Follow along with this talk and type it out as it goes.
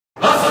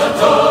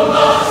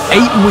8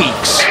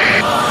 weeks.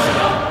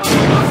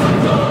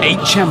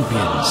 8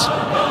 champions.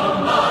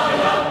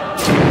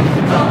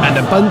 And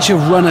a bunch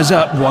of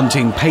runners-up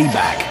wanting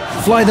payback.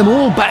 Fly them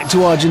all back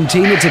to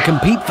Argentina to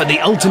compete for the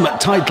ultimate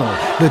title,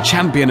 the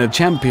Champion of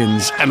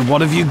Champions. And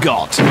what have you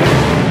got?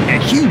 A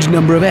huge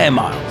number of air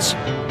miles.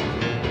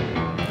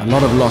 A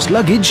lot of lost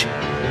luggage.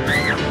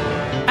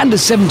 And a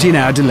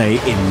 17-hour delay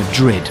in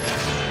Madrid.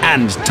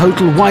 And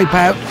Total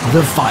Wipeout,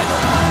 the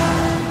final.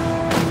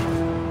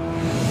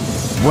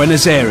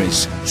 Buenos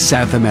Aires,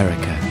 South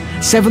America.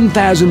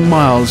 7,000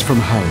 miles from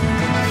home.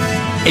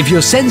 If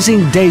you're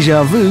sensing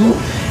déjà vu,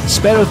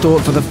 spare a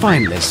thought for the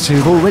finalists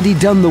who've already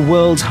done the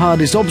world's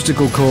hardest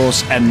obstacle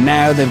course and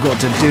now they've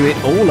got to do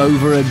it all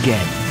over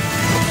again.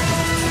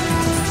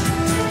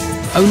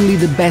 Only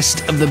the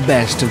best of the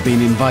best have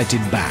been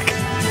invited back.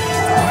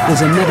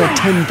 There's another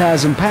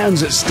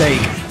 £10,000 at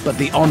stake, but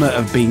the honour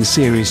of being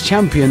series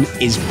champion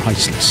is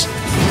priceless.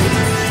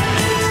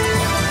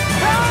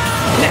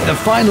 Let the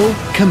final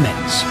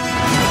commence.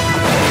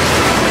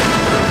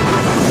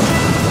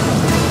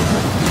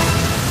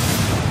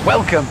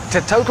 Welcome to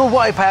Total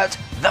Wipeout,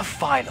 the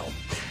final.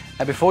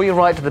 Now, before you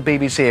write to the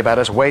BBC about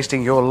us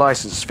wasting your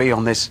licence fee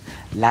on this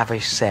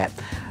lavish set,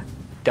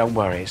 don't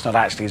worry, it's not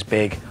actually as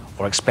big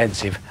or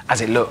expensive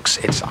as it looks.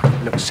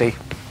 Look, see,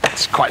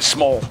 it's quite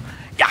small.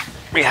 Yeah,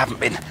 we haven't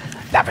been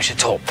lavish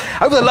at all.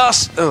 Over the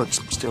last... oh,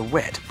 it's still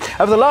wet.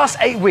 Over the last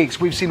 8 weeks,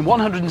 we've seen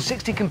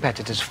 160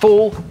 competitors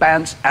fall,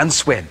 bounce and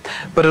swim.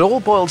 But it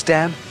all boils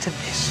down to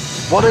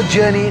this. What a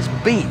journey it's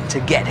been to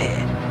get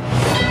here.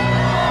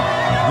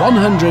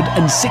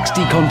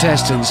 160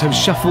 contestants have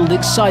shuffled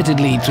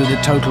excitedly through the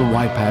Total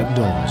Wipeout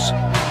doors.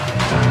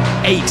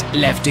 8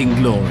 left in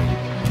glory.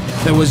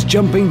 There was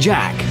Jumping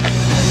Jack,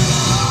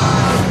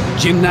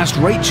 Gymnast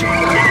Rachel,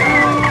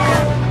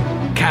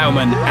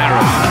 Cowman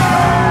Aaron,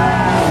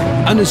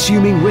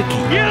 Unassuming Ricky,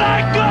 you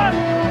like that?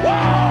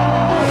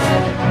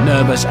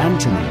 Nervous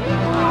Anthony,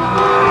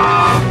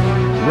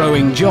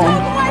 Rowing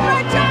John,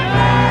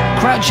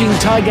 Crouching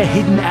Tiger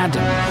Hidden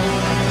Adam,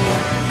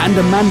 and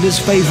Amanda's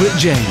favourite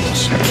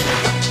James.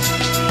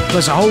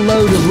 Plus a whole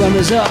load of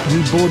runners-up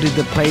who boarded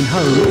the plane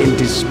home in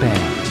despair.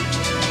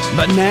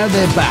 But now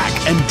they're back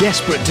and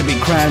desperate to be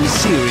crowned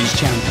series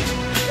champion.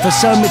 For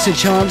some, it's a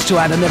chance to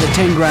add another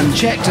 10 grand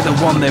check to the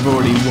one they've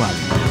already won.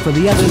 For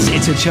the others,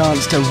 it's a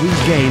chance to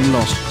regain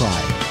lost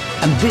pride.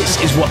 And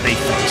this is what they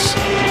face.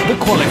 The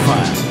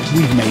qualifier,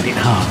 we've made it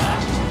harder.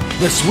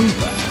 The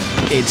sweeper,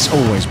 it's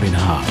always been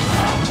hard.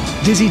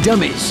 Dizzy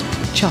Dummies,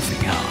 chuffing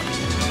hard.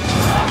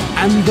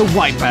 And the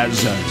Wipeout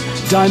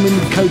Zone,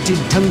 diamond-coated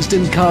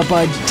tungsten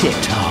carbide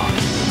tipped hard.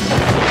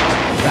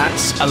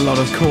 That's a lot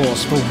of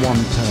course for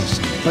one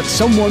person, but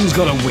someone's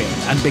got to win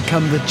and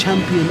become the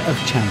champion of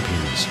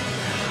champions.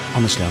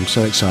 Honestly, I'm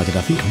so excited,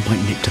 I think I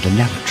might nip to the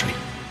lavatory.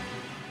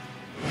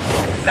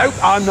 Nope,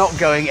 I'm not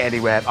going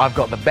anywhere. I've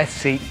got the best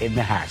seat in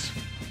the house.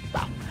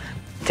 Well,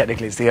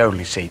 technically it's the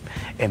only seat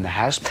in the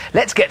house.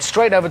 Let's get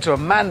straight over to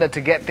Amanda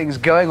to get things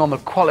going on the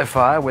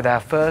qualifier with our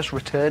first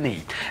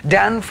returnee,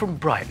 Dan from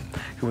Brighton,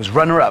 who was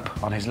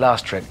runner-up on his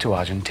last trip to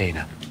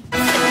Argentina.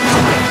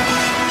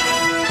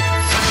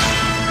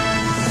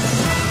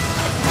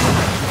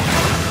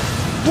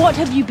 What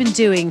have you been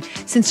doing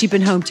since you've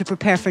been home to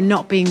prepare for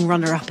not being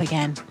runner-up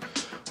again?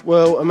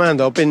 Well,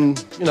 Amanda, I've been,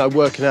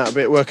 working out a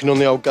bit, working on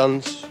the old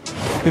guns.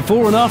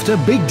 Before and after,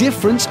 big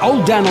difference.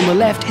 Old Dan on the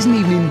left isn't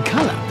even in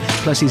colour.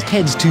 Plus his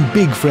head's too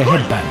big for a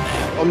headband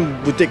now.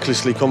 I'm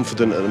ridiculously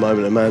confident at the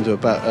moment, Amanda,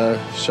 about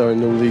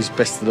showing all these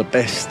best of the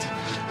best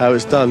how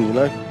it's done,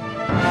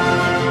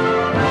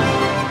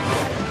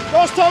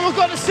 Last time I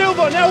got the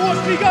silver, now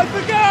watch me go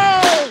for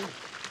gold!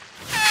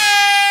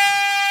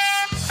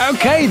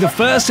 OK, the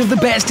first of the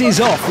best is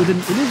off with an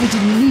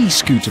innovative knee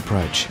scoot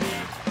approach.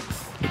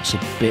 Looks a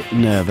bit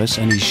nervous,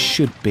 and he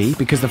should be,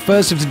 because the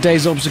first of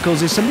today's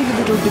obstacles is something a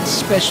little bit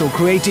special,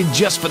 created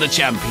just for the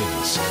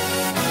champions.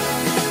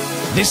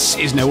 This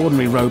is no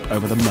ordinary rope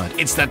over the mud.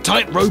 It's the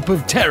tightrope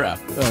of terror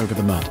over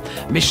the mud.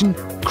 Mission,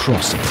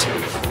 cross it.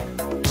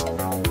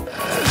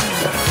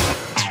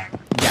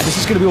 Yeah, this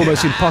is going to be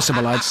almost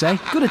impossible, I'd say.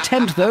 Good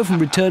attempt, though, from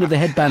Return of the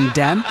Headband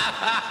Dan.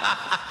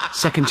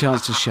 Second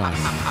chance to shine.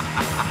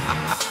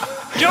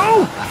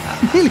 Oh!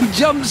 Nearly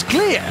jumps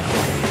clear.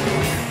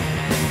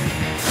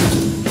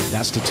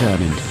 That's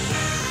determined.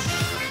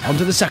 On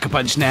to the sucker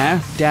punch now.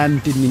 Dan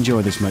didn't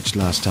enjoy this much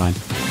last time.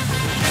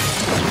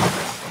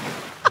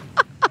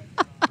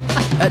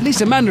 At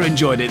least Amanda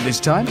enjoyed it this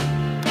time.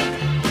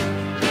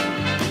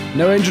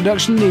 No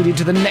introduction needed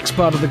to the next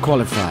part of the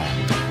qualifier.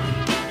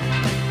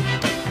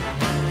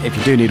 If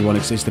you do need one,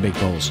 it's the big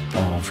balls.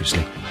 Oh,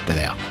 obviously. There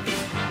they are.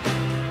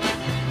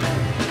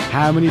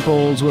 How many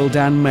balls will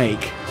Dan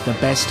make? The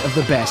best of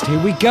the best. Here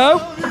we go.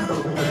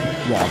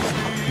 One.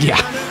 Yeah.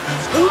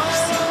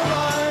 Oops.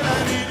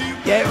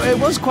 Yeah, it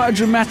was quite a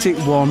dramatic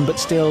one, but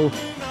still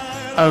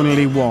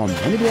only one.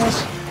 Anybody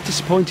else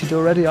disappointed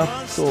already? I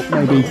thought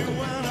maybe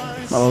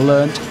I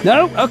learnt.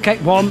 No? Okay,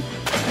 one.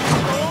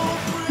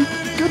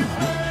 Good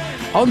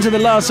one. On to the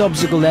last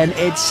obstacle then.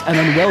 It's an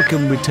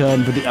unwelcome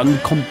return for the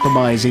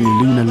uncompromising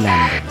lunar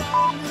landing.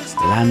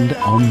 Land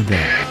on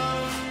there.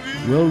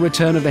 Will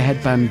return of the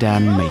headband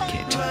Dan make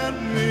it?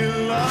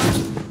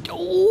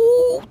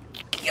 Oh,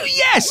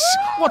 yes!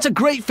 What a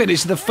great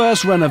finish to the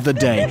first run of the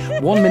day.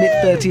 1 minute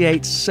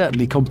 38,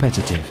 certainly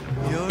competitive.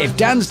 If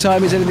Dan's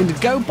time is anything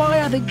to go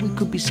by, I think we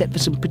could be set for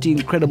some pretty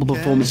incredible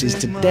performances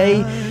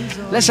today.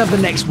 Let's have the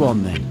next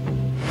one then.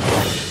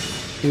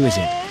 Who is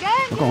it?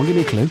 Oh, go on, give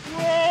me a clue.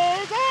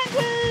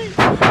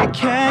 You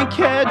can't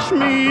catch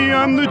me,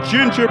 I'm the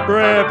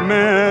gingerbread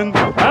man.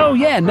 Oh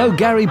yeah, no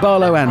Gary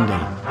Barlow Andy.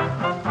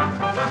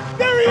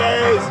 There he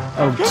is!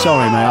 Oh,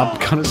 sorry mate, I've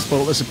kind of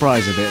spoilt the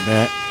surprise a bit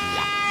there.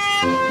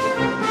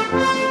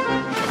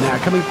 Now,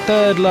 coming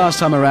third last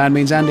time around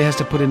means Andy has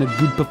to put in a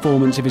good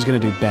performance if he's going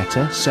to do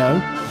better.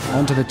 So,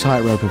 onto the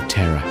tightrope of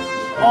terror.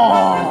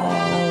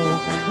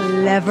 Oh,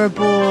 clever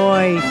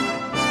boy.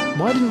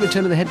 Why didn't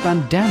Return of the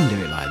Headband Dan do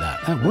it like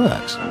that? That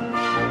works.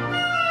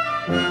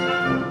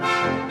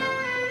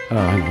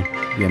 Oh, hang on.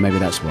 Yeah, maybe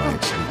that's why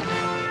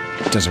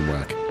it doesn't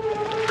work.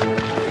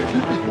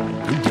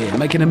 Oh dear,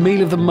 making a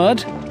meal of the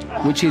mud,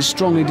 which is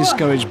strongly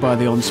discouraged by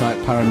the on-site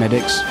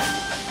paramedics.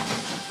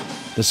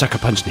 The sucker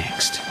punch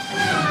next.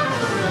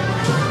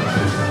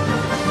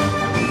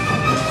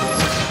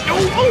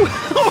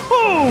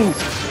 Oh!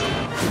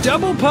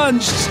 Double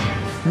punched!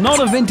 Not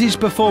a vintage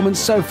performance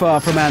so far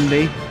from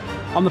Andy.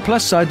 On the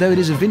plus side, though, it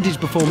is a vintage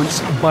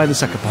performance by the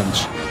sucker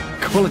punch.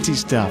 Quality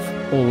stuff.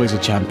 Always a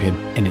champion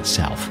in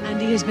itself.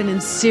 Andy has been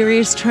in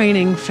serious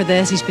training for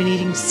this. He's been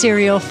eating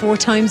cereal 4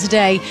 times a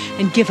day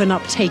and given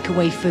up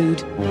takeaway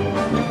food.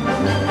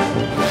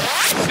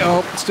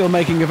 Oh, still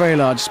making a very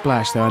large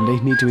splash, though, Andy.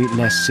 Need to eat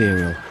less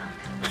cereal.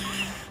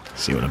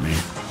 See what I mean?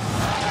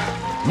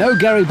 No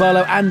Gary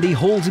Barlow, Andy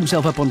hauls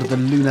himself up onto the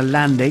lunar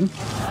landing,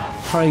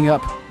 hurrying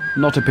up,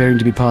 not appearing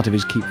to be part of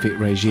his Keep Fit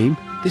regime.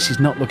 This is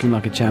not looking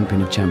like a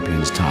champion of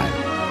champions time.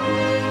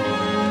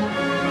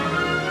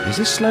 Is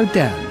this slowed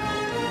down?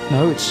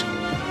 No, it's...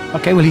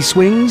 Okay, well, he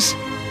swings,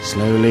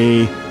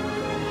 slowly,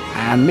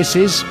 and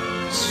misses,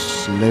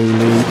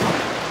 slowly.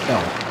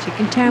 Oh.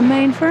 Chicken Town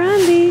main for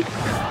Andy.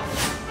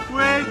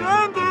 Where's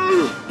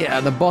Andy? Yeah,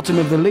 at the bottom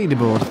of the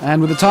leaderboard,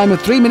 and with a time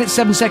of 3 minutes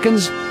 7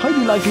 seconds,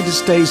 highly likely to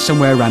stay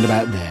somewhere around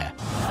about there.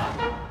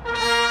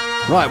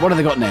 Right, what have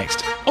they got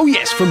next? Oh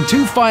yes, from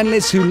 2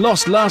 finalists who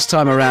lost last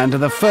time around to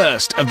the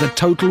first of the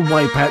Total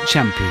Wipeout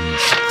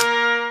champions.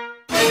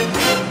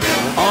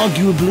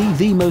 Arguably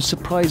the most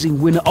surprising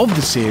winner of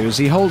the series,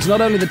 he holds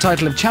not only the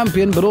title of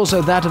champion, but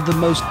also that of the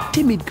most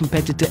timid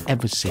competitor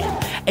ever seen.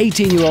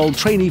 18-year-old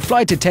trainee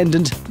flight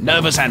attendant,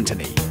 Nervous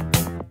Anthony.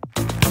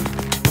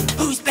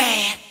 Who's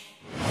bad?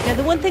 Now,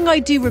 the one thing I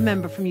do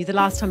remember from you the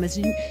last time is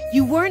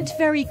you weren't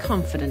very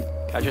confident.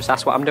 Can I just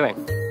ask what I'm doing?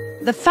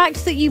 The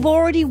fact that you've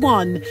already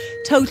won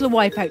Total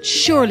Wipeout,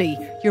 surely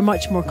you're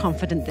much more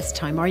confident this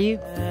time, are you?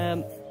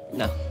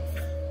 No.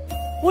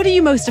 What are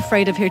you most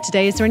afraid of here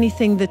today? Is there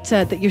anything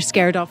that you're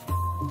scared of?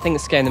 The thing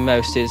that's scaring the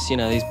most is,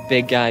 these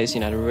big guys,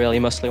 the really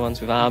muscly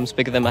ones with arms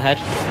bigger than my head.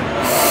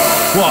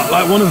 What,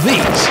 like one of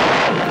these?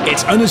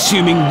 It's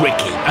unassuming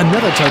Ricky,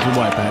 another Total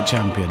Wipeout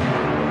champion.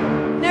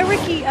 Now,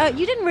 Ricky,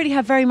 you didn't really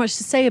have very much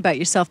to say about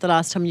yourself the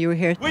last time you were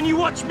here. When you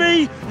watch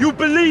me, you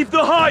believe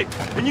the hype,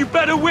 and you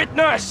better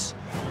witness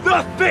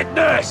the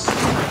fitness!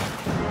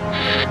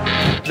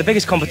 The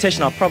biggest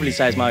competition I'd probably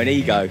say is my own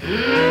ego.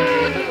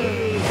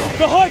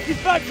 The hype is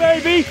back,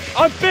 baby!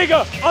 I'm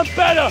bigger, I'm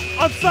better,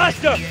 I'm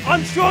faster,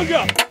 I'm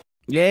stronger!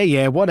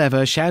 Yeah,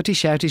 whatever. Shouty,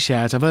 shouty,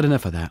 shout. I've heard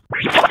enough of that.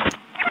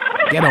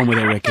 Get on with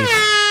it, Ricky.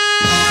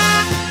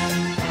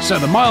 So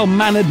the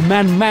mild-mannered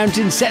Man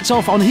Mountain sets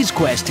off on his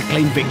quest to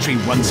claim victory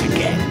once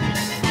again.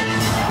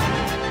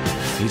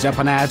 He's up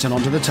and out and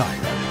onto the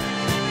tightrope.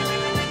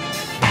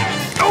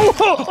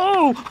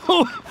 Oh!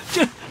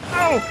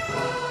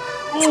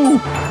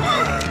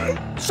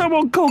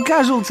 Someone call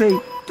casualty.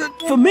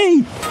 For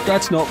me.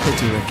 That's not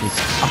pretty, Ricky.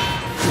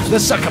 The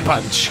sucker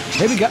punch.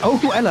 Here we go. Oh,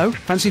 hello.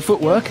 Fancy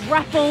footwork.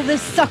 Grapple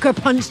this sucker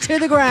punch to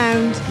the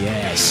ground.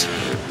 Yes.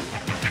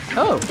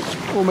 Oh,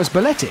 almost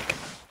balletic.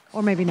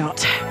 Or maybe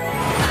not.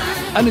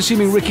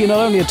 Unassuming Ricky, not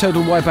only a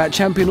Total Wipeout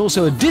champion,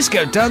 also a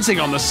disco dancing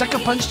on the sucker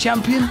punch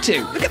champion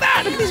too. Look at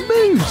that. Look at his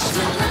moves.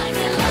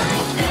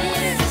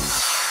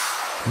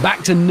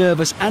 Back to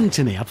Nervous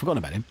Anthony. I'd forgotten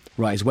about him.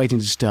 Right, he's waiting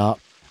to start.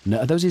 No,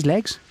 are those his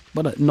legs?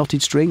 What, a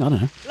knotted string? I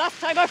don't know.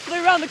 Last time I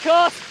flew around the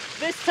course,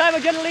 this time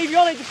I'm going to leave you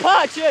all in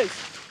departures.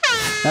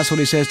 That's what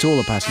he says to all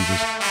the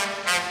passengers.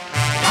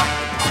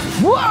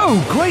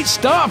 Whoa! Great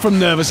start from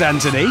Nervous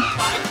Anthony.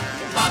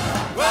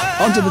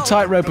 Onto the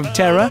tightrope of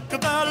terror.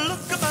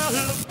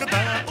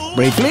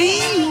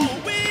 Briefly.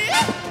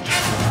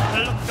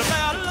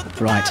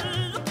 Right.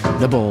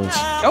 The balls.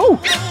 Oh!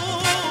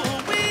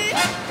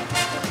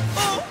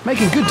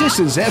 Making good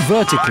distance there,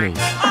 vertically.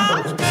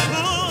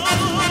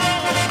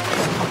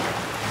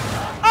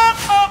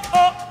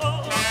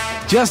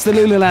 Just the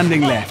lunar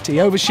landing left. He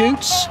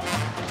overshoots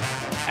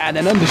and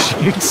then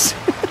undershoots.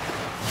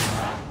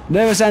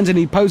 Nervous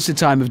Anthony posts a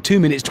time of 2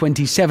 minutes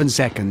 27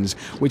 seconds,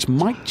 which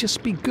might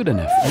just be good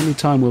enough. Only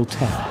time will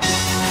tell.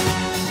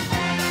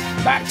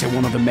 Back to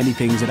one of the many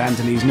things that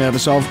Anthony's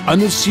nervous of,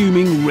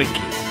 unassuming Ricky.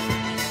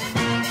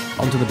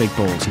 Onto the big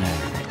balls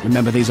now.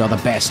 Remember, these are the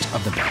best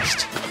of the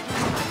best.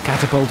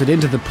 Catapulted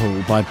into the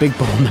pool by big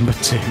ball number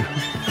 2.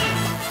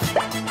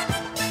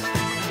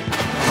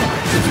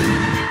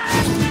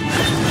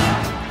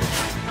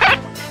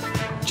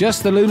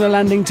 Just the lunar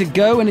landing to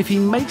go, and if he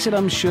makes it,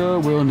 I'm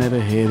sure we'll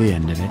never hear the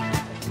end of it.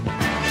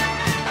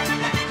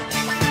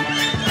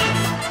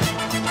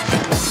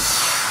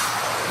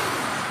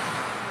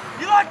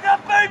 You like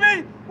that,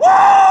 baby? Woo!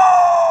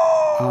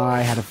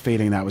 I had a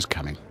feeling that was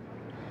coming.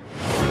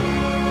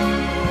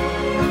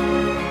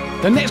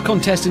 The next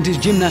contestant is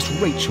gymnast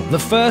Rachel, the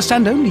first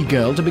and only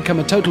girl to become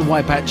a Total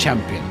Wipeout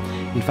champion.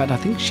 In fact, I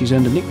think she's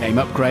earned a nickname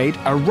upgrade.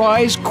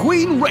 Arise,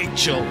 Queen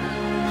Rachel!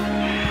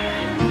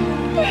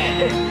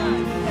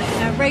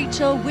 Now,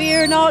 Rachel,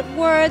 we're not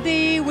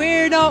worthy,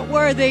 we're not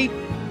worthy.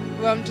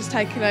 Well, I'm just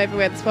taking over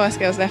where the Spice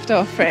Girls left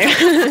off, right?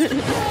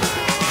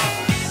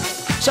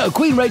 So,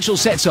 Queen Rachel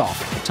sets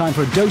off. Time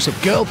for a dose of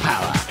girl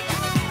power.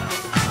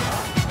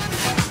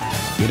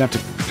 You'd have to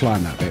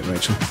climb that bit,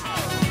 Rachel.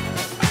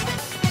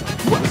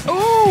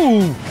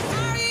 Ooh!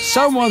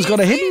 Someone's got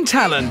a hidden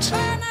talent.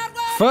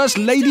 First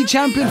lady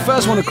champion,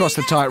 first one across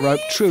the tightrope.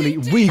 Truly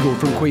regal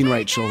from Queen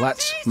Rachel.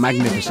 That's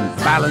magnificent.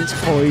 Balance,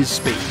 poise,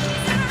 speed.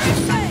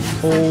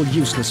 All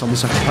useless on the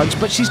sucker punch,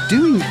 but she's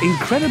doing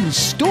incredibly,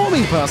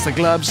 storming past the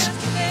gloves.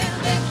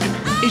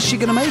 Is she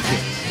going to make it?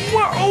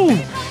 Whoa!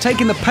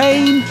 Taking the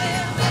pain.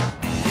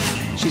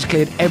 She's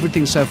cleared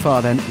everything so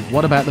far then.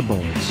 What about the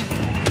balls?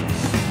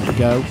 Here we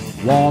go.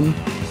 1,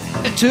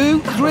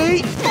 2,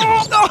 3.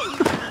 Oh, no!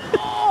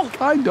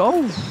 Kind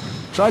of.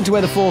 Tried to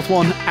wear the fourth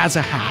one as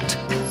a hat.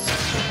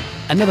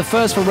 Another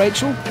first for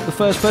Rachel. The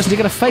first person to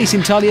get a face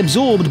entirely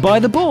absorbed by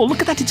the ball. Look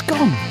at that, it's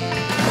gone.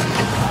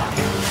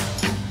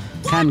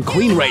 Can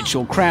Queen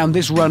Rachel crown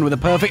this run with a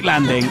perfect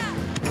landing?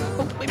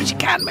 Oh, maybe she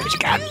can, maybe she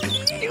can.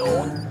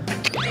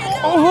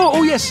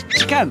 Oh, yes,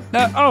 she can.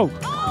 No,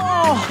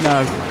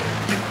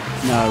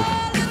 no.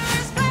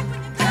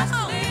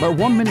 But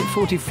 1 minute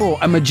 44,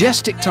 a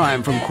majestic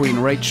time from Queen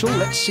Rachel.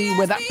 Let's see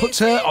where that puts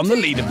her on the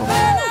leaderboard.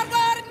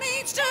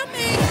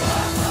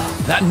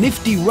 That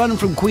nifty run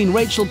from Queen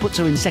Rachel puts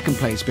her in second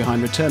place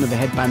behind Return of the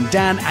Headband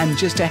Dan and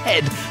just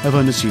ahead of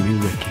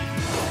unassuming Ricky.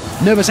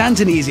 Nervous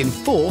Anthony is in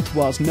fourth,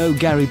 whilst no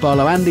Gary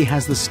Barlow Andy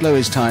has the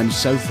slowest time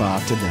so far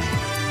today.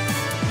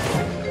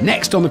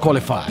 Next on the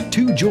qualifier,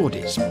 2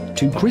 Geordies,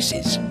 2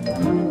 Chris's.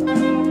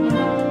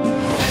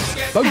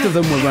 Both of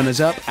them were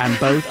runners-up and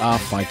both are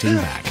fighting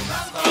back.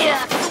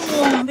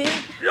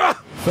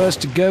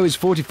 First to go is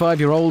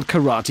 45-year-old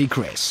Karate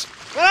Chris.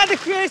 Karate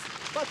Chris!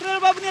 Go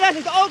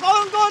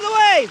the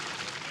way!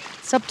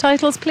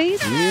 Subtitles,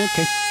 please? Yeah,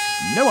 okay.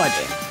 No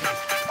idea.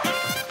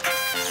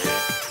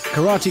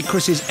 Karate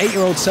Chris's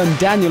 8-year-old son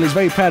Daniel is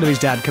very proud of his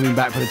dad coming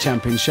back for the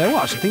champion show.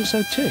 Well, I should think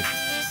so too.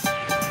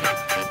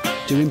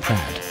 Do him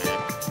proud.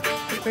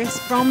 Chris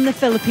from the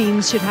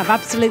Philippines should have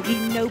absolutely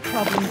no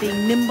problem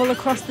being nimble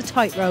across the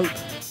tightrope.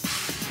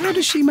 How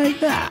does she make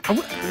that?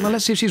 Well,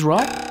 let's see if she's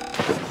right.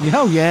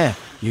 Oh, yeah.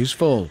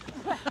 Useful.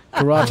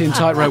 Karate and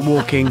tightrope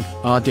walking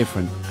are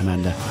different,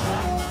 Amanda.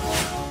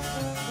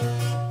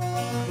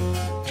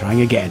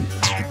 Trying again.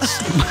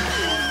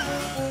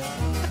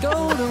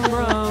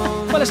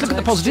 Well, let's look at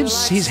the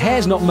positives. His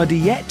hair's not muddy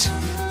yet.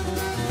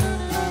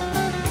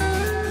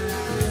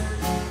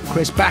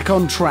 Chris back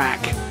on track.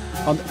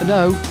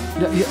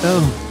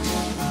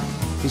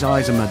 His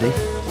eyes are muddy.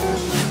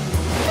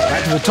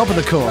 Back to the top of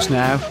the course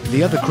now.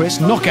 The other Chris,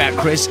 Knockout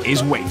Chris,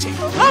 is waiting.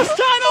 Last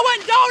time I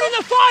went down in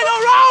the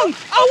final round,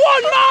 I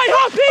won my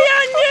happy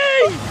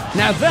ending!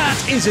 Now that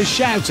is a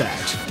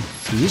shout-out.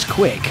 He is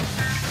quick.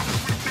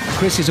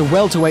 Chris is a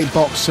welterweight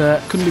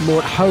boxer. Couldn't be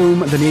more at home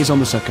than he is on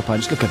the sucker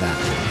punch. Look at that.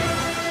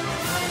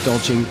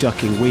 Dodging,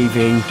 ducking,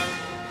 weaving.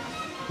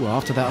 Well,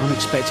 after that, I'm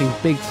expecting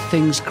big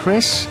things,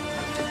 Chris.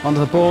 Onto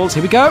the balls.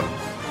 Here we go.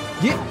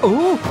 Yeah.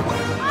 Ooh.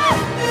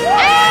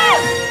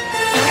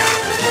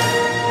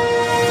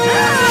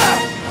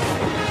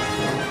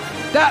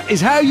 That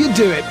is how you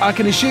do it. I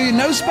can assure you,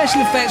 no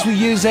special effects were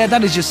used there.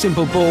 That is just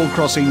simple ball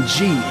crossing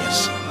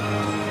genius.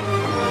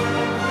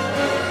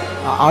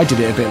 I did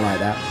it a bit like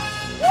that.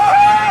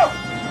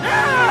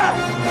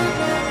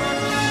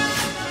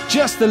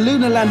 Just the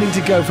lunar landing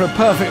to go for a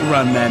perfect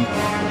run then.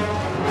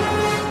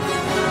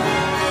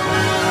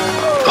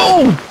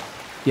 Oh!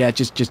 Yeah,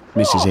 just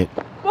misses it.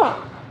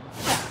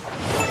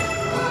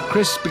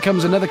 Chris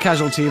becomes another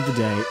casualty of the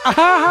day.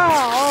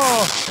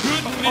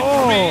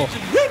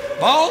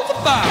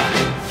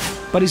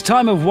 But his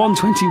time of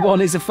 1:21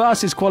 is the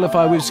fastest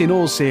qualifier we've seen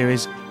all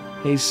series.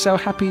 He's so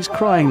happy he's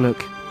crying,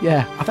 look.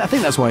 Yeah, I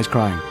think that's why he's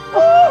crying.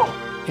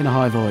 In a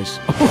high voice.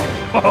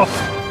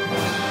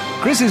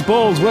 Chris's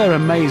balls were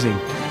amazing.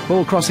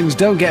 Ball crossings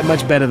don't get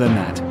much better than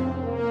that.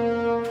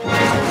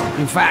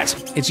 In fact,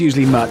 it's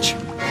usually much,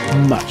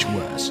 much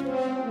worse.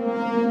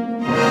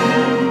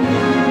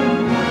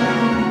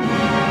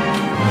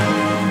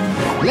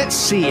 let's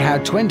see how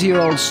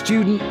 20-year-old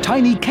student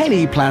Tiny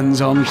Kelly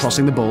plans on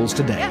crossing the balls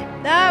today.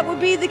 Yeah, that would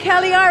be the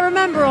Kelly I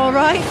remember, all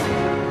right.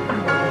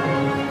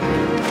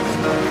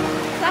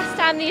 Last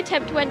time the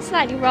attempt went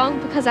slightly wrong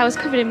because I was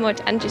covered in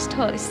mud and just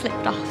totally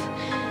slipped off.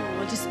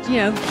 Well, just, you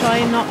know, try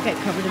and not get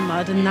covered in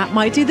mud and that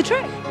might do the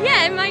trick.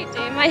 Yeah, it might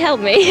do. It might help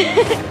me.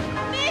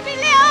 Maybe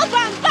little,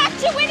 but I'm back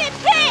to winning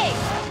big!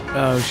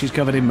 Oh, she's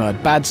covered in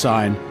mud. Bad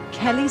sign.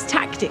 Kelly's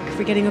tactic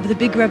for getting over the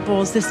big red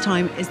balls this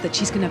time is that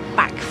she's going to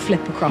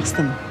backflip across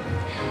them.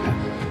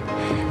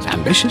 It's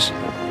ambitious.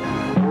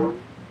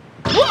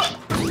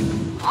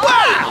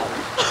 Wow!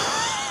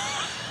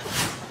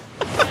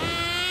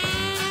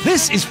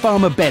 This is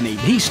Farmer Benny.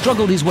 He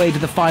struggled his way to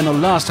the final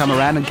last time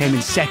around and came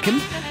in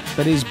second,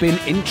 but he's been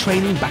in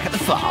training back at the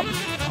farm.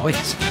 Oh,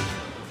 yes.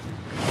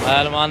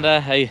 Well,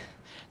 Amanda, I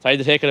tried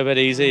to take it a bit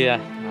easy. I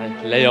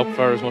lay up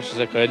for as much as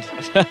I could.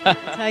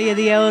 Tell you,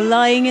 the old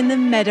lying in the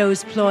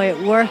meadows ploy, it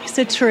works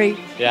a treat.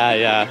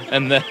 Yeah,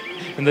 and the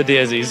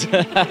daisies.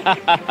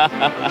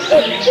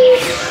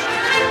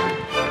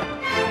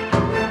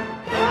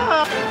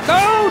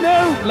 Oh,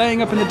 no!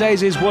 Laying up in the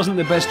daisies wasn't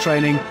the best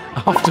training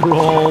after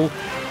all.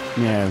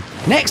 No.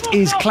 Next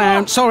is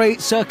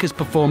circus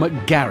performer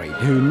Gary,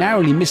 who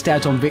narrowly missed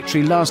out on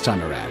victory last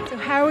time around. So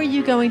how are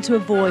you going to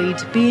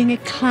avoid being a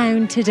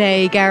clown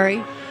today,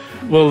 Gary?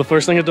 Well, the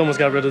first thing I've done was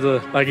get rid of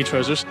the baggy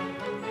trousers.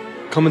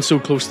 Coming so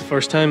close the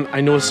first time, I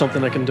know it's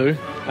something I can do,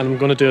 and I'm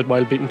going to do it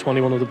while beating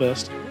 21 of the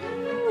best.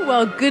 Ooh,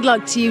 well, good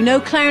luck to you.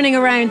 No clowning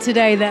around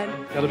today, then.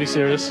 Gotta be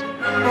serious.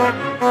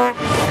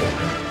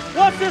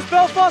 Watch this,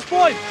 Belfast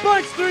boy!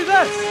 Bites through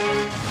this!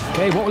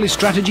 Okay, what will his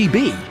strategy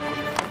be?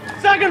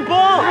 Second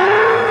ball!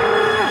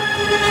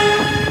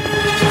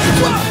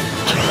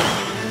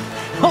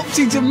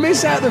 Opting to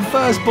miss out the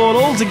first ball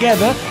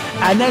altogether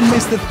and then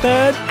miss the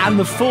third and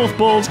the fourth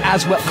balls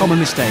as well. Common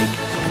mistake.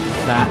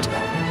 That.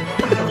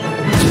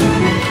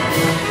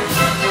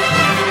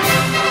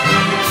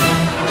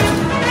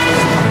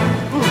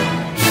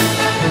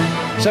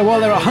 So while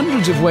there are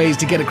hundreds of ways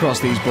to get across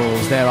these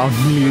balls, there are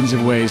millions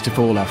of ways to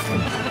fall off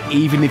them,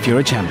 even if you're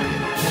a champion.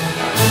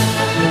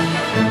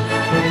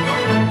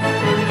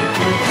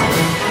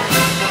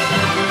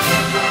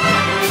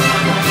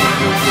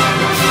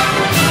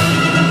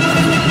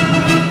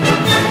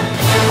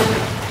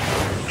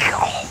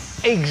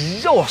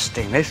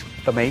 Exhausting, this,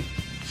 for me,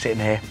 sitting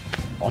here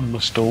on the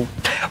stool.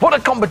 What a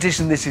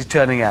competition this is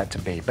turning out to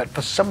be, but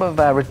for some of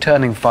our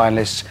returning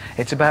finalists,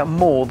 it's about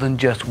more than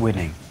just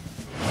winning.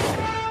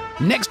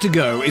 Next to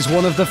go is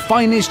one of the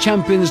finest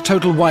champions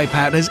Total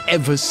Wipeout has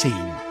ever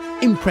seen.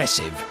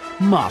 Impressive,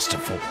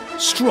 masterful,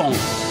 strong,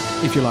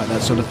 if you like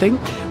that sort of thing,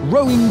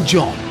 Rowing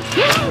John.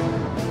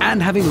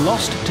 And having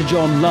lost to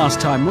John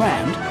last time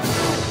round,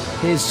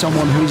 here's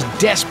someone who is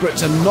desperate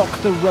to knock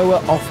the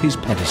rower off his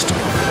pedestal.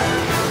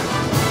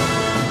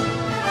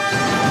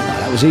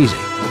 Was easy.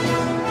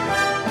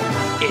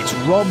 It's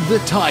Rob the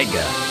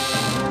Tiger.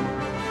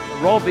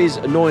 Rob is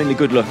annoyingly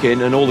good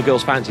looking and all the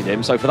girls fancied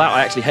him, so for that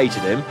I actually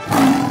hated him.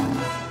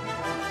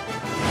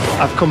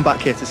 I've come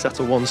back here to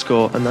settle one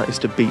score, and that is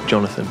to beat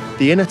Jonathan.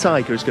 The inner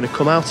tiger is going to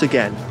come out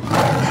again.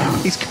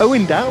 He's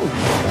going down.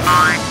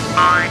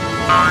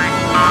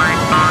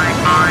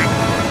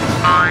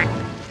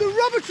 The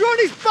Robotron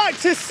is back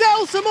to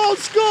settle some old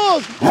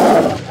scores.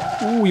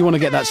 Ooh, you want to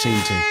get that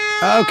scene too.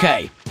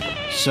 Okay.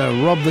 So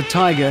Rob the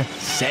Tiger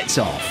sets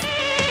off.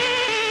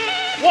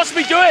 Watch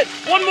me do it!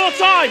 One more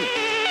time!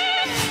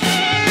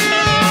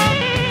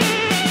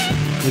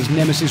 His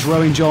nemesis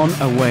Rowing John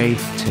away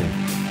too.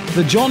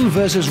 The John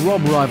versus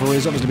Rob rivalry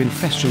has obviously been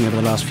festering over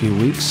the last few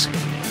weeks,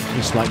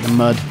 just like the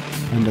mud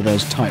under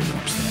those tight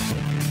ropes there.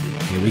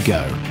 Here we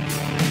go.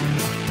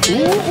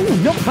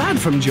 Ooh, not bad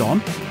from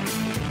John.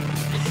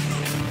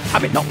 I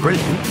mean, not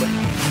brilliant,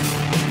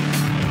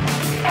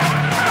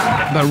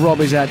 but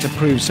Rob is out to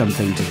prove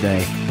something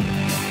today.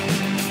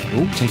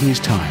 Oh, taking his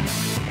time.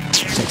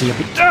 Setting up.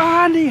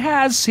 And he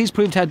has! He's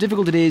proved how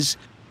difficult it is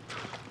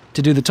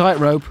to do the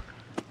tightrope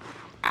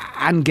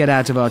and get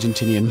out of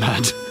Argentinian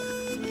mud.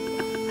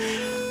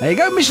 There you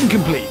go, mission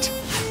complete.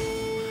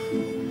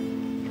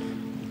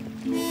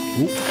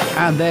 Ooh,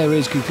 and there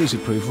is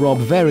conclusive proof. Rob,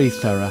 very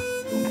thorough.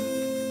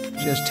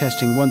 Just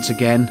testing once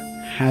again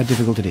how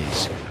difficult it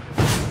is.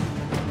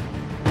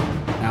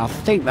 Now, I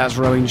think that's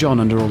Rowing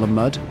John under all the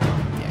mud.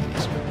 Yeah, it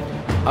is.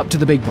 Up to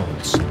the big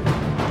balls.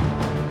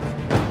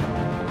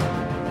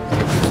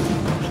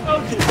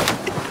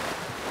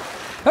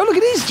 Oh, look,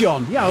 it is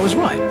John. Yeah, I was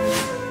right.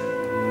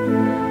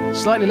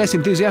 Slightly less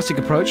enthusiastic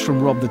approach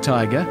from Rob the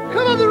Tiger.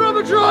 Come on, the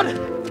Robotron!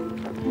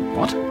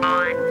 What?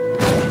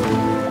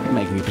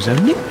 Making up his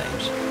own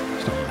nicknames.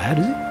 It's not bad,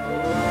 is it?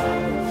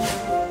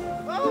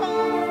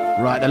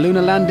 Right, the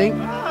lunar landing.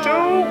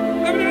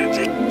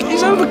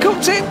 He's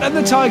overcooked it, and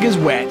the Tiger's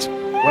wet.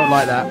 Won't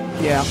like that.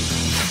 Yeah.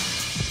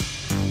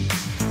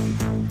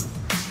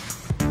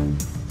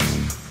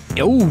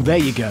 Oh, there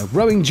you go.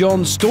 Rowing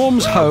John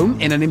storms home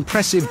in an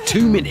impressive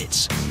 2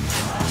 minutes. To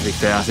be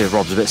fair, I think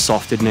Rob's a bit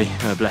soft, didn't he?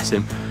 Bless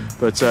him.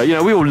 But, you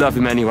know, we all love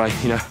him anyway.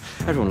 You know,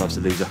 everyone loves a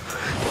loser.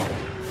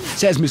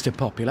 says Mr.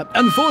 Popular.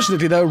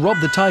 Unfortunately, though, Rob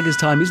the Tiger's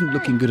time isn't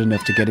looking good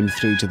enough to get him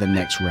through to the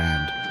next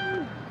round.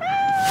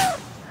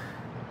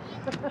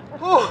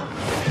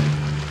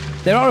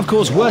 There are, of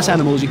course, worse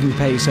animals you can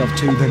compare yourself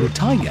to than a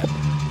tiger,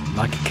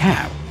 like a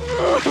cow.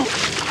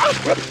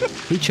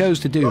 He chose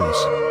to do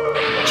this.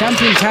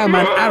 Champion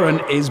cowman Aaron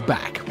is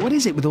back. What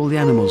is it with all the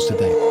animals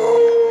today?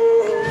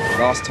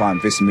 Last time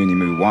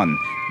Vismunimu won.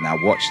 Now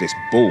watch this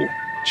bull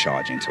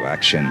charge into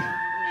action.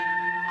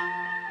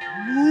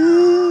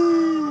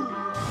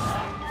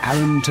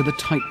 Aaron to the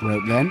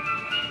tightrope then.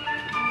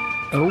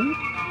 Oh,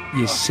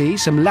 you see,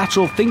 some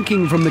lateral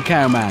thinking from the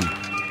cowman.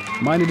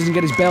 Mind he doesn't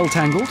get his bell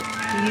tangled.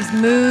 He's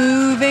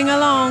moving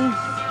along.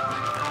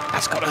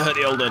 That's got to hurt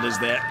the old udders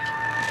there.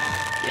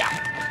 Yeah.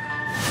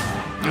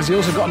 Has he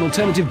also got an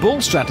alternative ball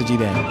strategy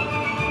then?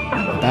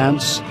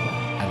 Bounce,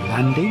 a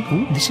landing.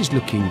 Oh, this is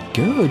looking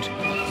good.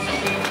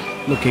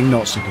 Looking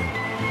not so good.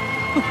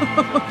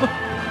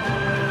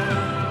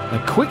 A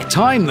quick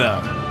time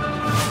though.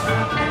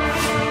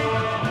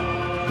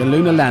 The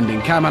lunar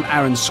landing. Cowman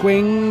Aaron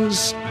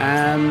swings,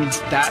 and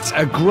that's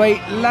a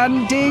great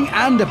landing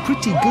and a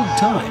pretty good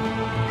time.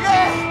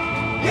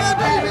 Yeah,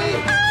 baby!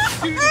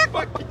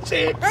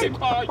 Yeah,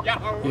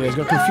 he's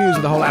got confused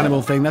with the whole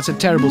animal thing. That's a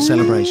terrible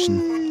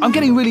celebration. I'm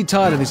getting really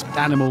tired of this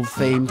animal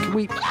theme. Can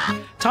we...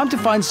 Time to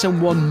find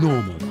someone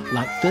normal,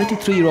 like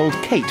 33-year-old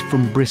Kate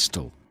from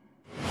Bristol.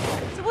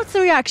 So what's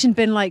the reaction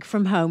been like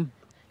from home?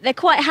 They're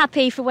quite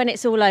happy for when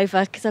it's all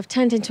over, because I've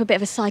turned into a bit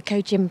of a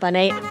psycho gym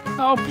bunny.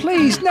 Oh,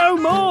 please, no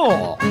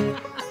more!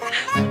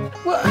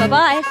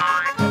 Bye-bye.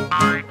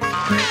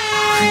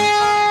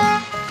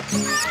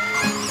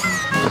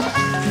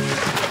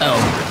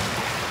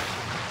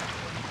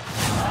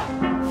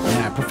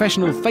 Now,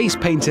 professional face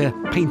painter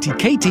Painty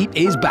Katie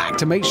is back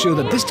to make sure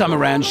that this time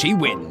around she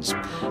wins.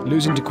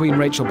 Losing to Queen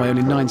Rachel by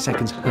only 9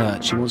 seconds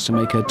hurt. She wants to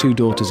make her 2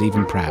 daughters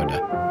even prouder.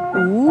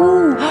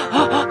 Ooh.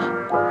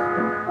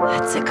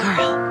 That's a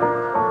girl.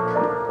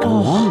 Go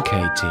on,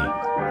 Katie.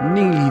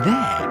 Nearly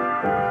there.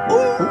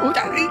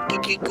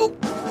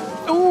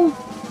 Ooh.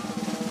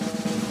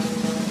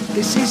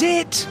 This is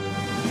it.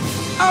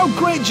 Oh,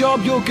 great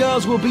job. Your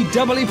girls will be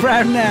doubly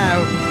proud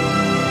now.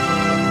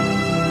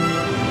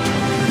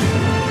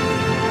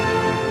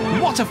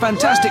 What a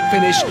fantastic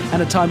finish,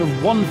 and a time of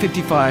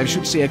 1:55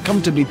 should see her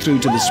comfortably through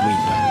to the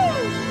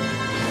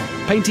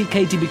sweeper. Painty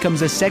Katie becomes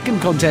the second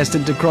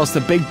contestant to cross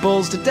the big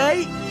balls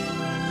today.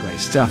 Great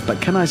stuff, but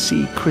can I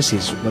see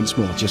Chris's once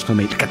more, just for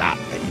me? Look at that.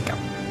 There you go.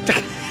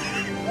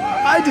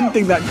 I didn't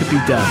think that could be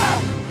done.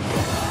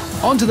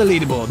 On to the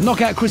leaderboard.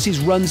 Knockout Chris's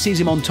run sees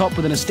him on top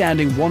with an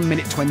astounding 1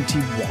 minute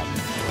 21.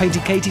 Painty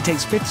Katie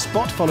takes 5th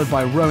spot, followed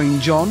by Rowing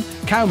John,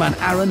 Cowman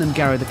Aaron and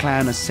Gary the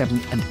Clown are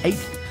 7th and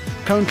 8th.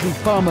 Currently,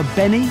 Farmer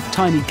Benny,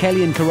 Tiny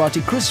Kelly and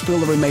Karate Chris fill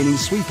the remaining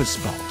sweeper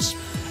spots.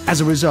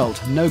 As a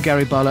result, no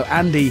Gary Barlow,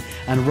 Andy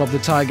and Rob the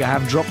Tiger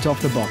have dropped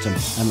off the bottom.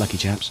 Unlucky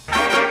chaps.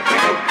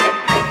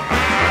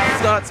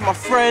 To my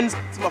friends,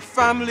 to my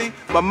family,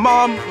 my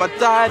mum, my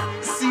dad,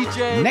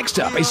 CJ. Next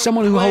up is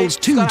someone who holds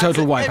 2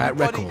 Total Wipeout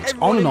records,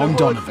 On and On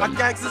Donovan. My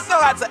gangsters, so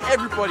out to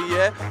everybody,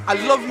 yeah? I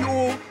love you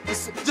all.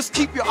 Just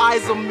keep your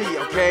eyes on me,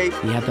 okay?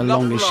 He had the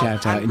longest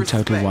shout-out in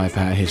Total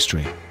Wipeout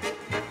history.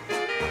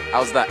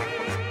 How's that?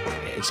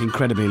 It's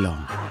incredibly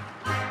long.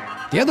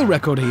 The other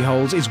record he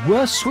holds is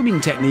worst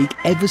swimming technique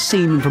ever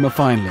seen from a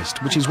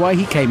finalist, which is why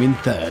he came in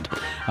 3rd.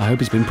 I hope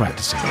he's been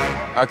practicing.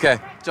 Okay,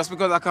 just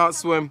because I can't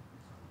swim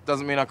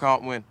doesn't mean I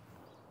can't win.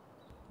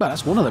 Well,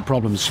 that's one of the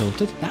problems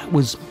sorted. That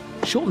was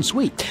short and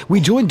sweet.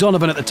 We joined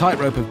Donovan at the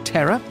tightrope of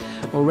terror.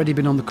 Already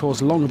been on the course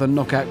longer than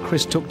knockout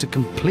Chris took to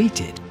complete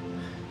it.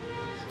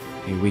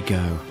 Here we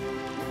go.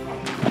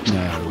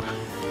 No.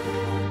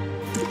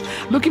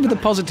 Looking for the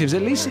positives,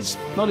 at least it's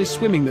not his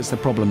swimming that's the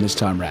problem this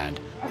time round.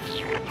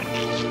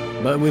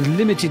 But with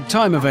limited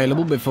time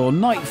available before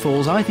night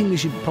falls, I think we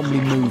should probably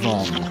move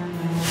on.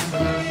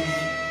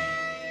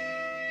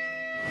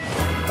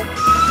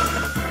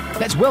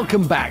 Let's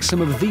welcome back some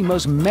of the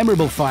most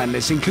memorable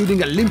finalists,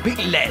 including Olympic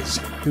Les,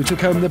 who took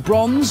home the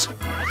bronze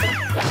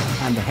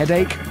and the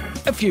headache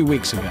a few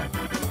weeks ago.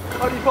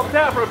 Oh, you popped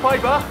out for a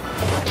paper?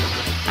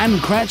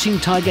 And Crouching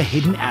Tiger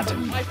Hidden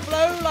Adam, I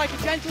flow like a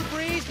gentle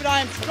breeze, but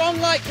I am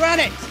strong like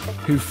granite.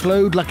 who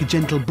flowed like a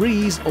gentle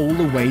breeze all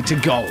the way to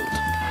gold.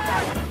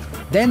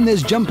 Then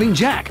there's Jumping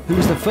Jack, who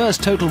was the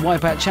first Total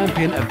Wipeout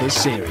champion of this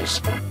series.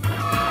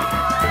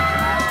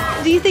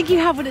 Do you think you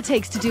have what it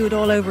takes to do it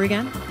all over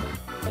again?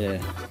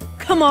 Yeah.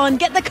 Come on,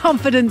 get the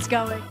confidence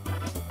going.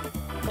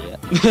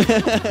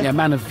 Yeah,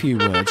 man of few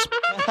words.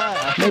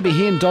 Maybe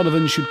he and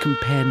Donovan should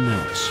compare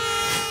notes.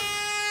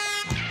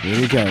 Here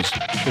he goes.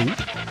 Ooh.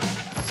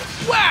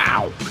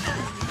 Wow!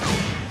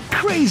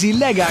 Crazy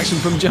leg action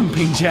from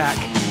Jumping Jack.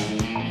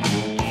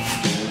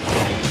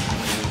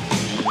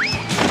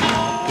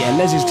 Yeah,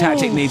 Les's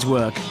tactic needs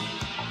work.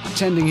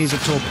 Pretending he's a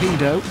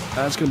torpedo.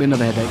 That's going to be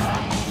another headache.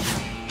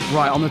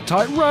 Right, on the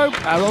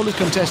tightrope, our oldest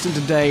contestant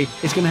today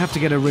is going to have to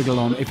get a wriggle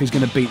on if he's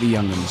going to beat the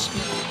young ones.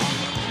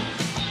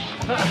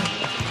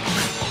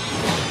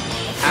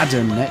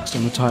 Adam next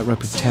on the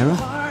tightrope of terror.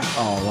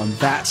 Oh, and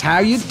that's how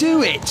you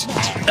do it.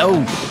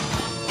 Oh.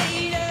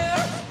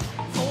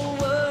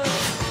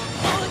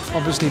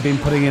 Obviously been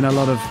putting in a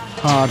lot of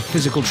hard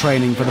physical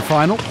training for the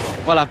final.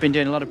 Well, I've been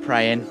doing a lot of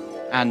praying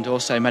and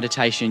also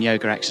meditation and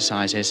yoga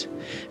exercises,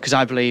 because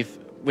I believe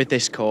with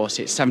this course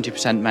it's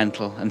 70%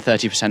 mental and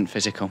 30%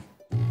 physical.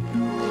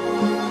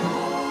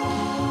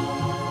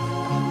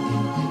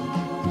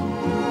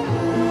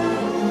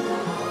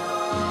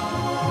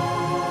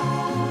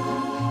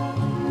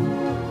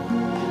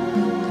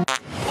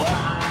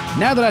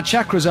 Now that our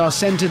chakras are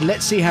centered,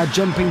 let's see how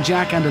Jumping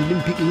Jack and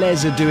Olympic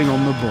Les are doing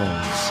on the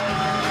balls.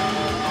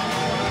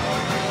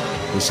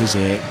 This is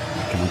it.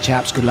 Come on,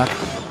 chaps, good luck.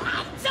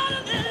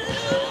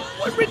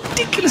 What a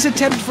ridiculous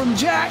attempt from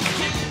Jack.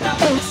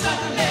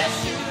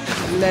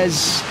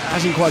 Les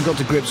hasn't quite got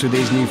to grips with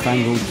these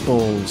newfangled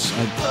balls.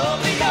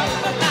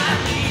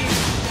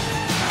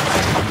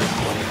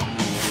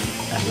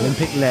 And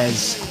Olympic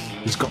Les,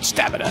 he's got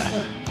stamina.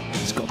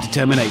 He's got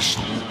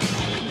determination.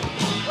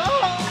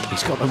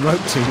 He's got the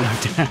rope too low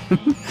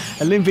down.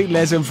 Olympic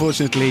Les,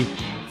 unfortunately,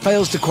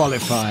 fails to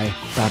qualify.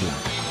 Bad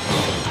luck.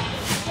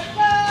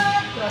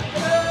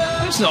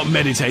 That's not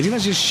meditating,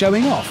 that's just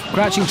showing off.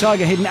 Crouching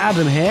Tiger, Hidden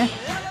Adam here.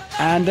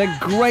 And a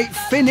great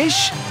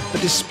finish.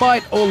 But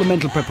despite all the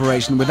mental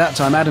preparation, with that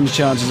time, Adam's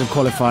chances of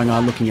qualifying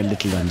are looking a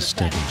little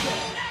unsteady.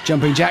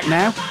 Jumping Jack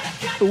now.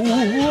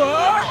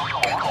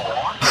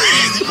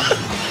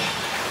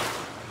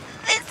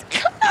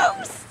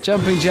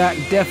 Jumping Jack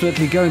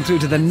definitely going through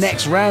to the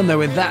next round, though,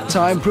 with that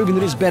time, proving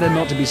that it's better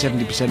not to be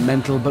 70%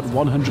 mental, but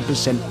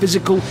 100%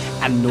 physical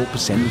and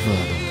 0%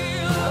 verbal.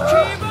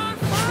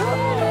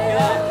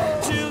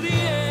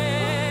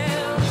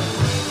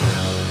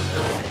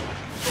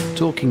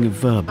 Talking of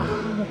verbal,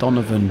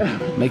 Donovan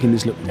making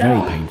this look very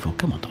painful.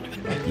 Come on,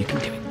 Donovan, you can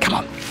do it. Come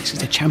on, this is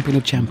the champion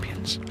of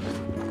champions.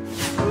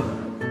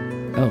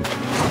 Oh.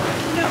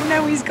 No,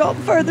 now he's got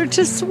further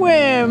to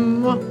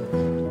swim.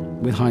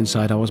 With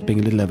hindsight, I was being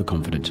a little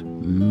overconfident.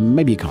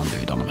 Maybe you can't do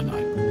it, Donovan.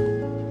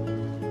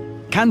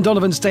 Can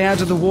Donovan stay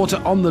out of the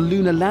water on the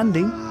lunar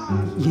landing?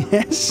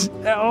 Yes.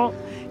 Oh,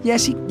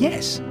 yes,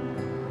 yes.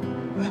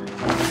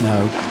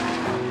 No.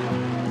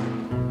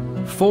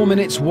 4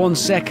 minutes, 1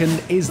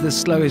 second is the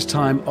slowest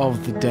time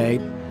of the day,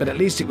 but at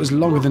least it was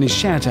longer than his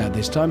shout-out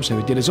this time, so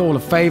he did us all a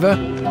favour.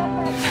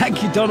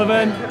 Thank you,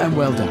 Donovan, and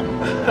well done.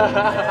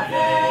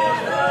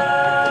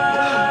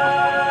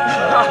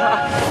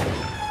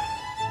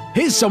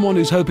 Here's someone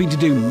who's hoping to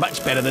do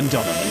much better than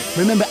Donovan.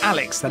 Remember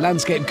Alex, the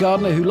landscape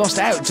gardener who lost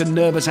out to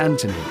Nervous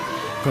Anthony?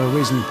 For a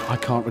reason I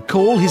can't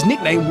recall, his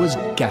nickname was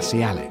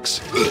Gassy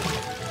Alex.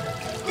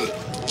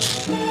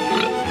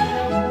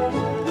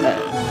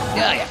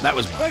 Yeah, that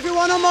was... For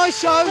everyone on my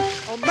show,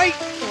 I'll make...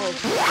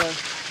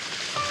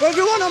 For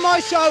everyone on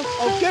my show,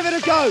 I'll give it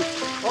a go.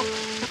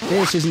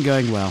 This isn't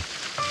going well.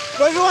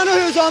 For everyone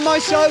who's on my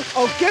show,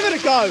 I'll give it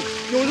a go.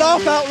 You'll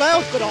laugh out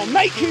loud, but I'll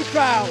make you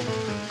proud.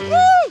 Woo!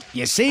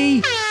 You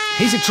see?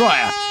 He's a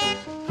tryer.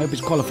 Hope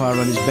his qualifier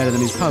run is better than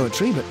his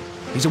poetry, but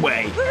he's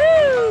away.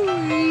 Woo!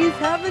 He's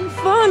having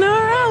fun,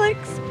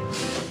 Alex?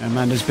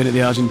 Amanda's been at the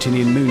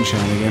Argentinian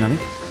moonshine again, I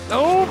think.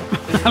 Oh!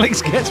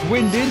 Alex gets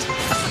winded.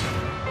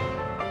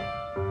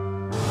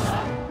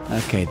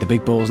 Okay, the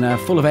big ball's now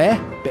full of air,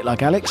 a bit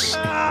like Alex.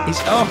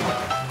 He's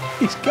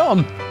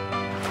gone.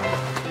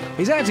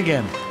 He's out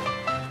again.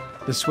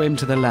 The swim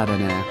to the ladder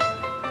now.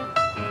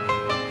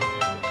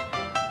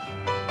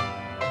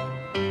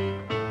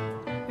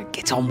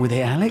 Get on with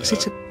it, Alex.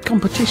 It's a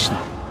competition.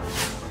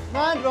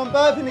 Amanda, I'm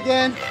burping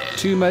again.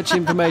 Too much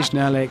information,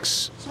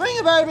 Alex. Swing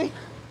it, baby.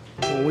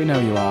 Oh, we know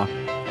you are.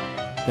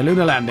 The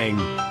lunar landing.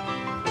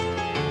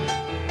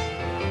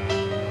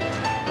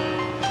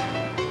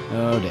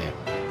 Oh, dear.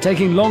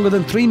 Taking longer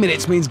than 3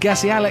 minutes means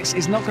Gassy Alex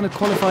is not going to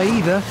qualify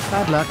either.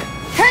 Bad luck.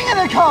 King of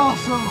the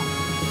castle!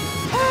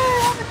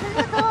 Hey,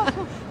 I'm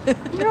the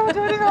king of the castle! You're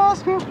the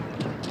castle!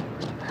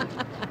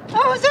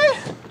 Oh, is it?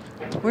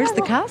 Where's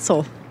the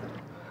castle?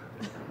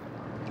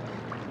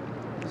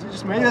 Is it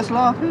just me that's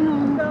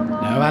laughing? No,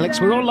 Alex,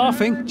 we're all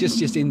laughing.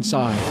 Just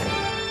inside.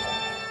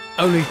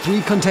 Only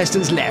 3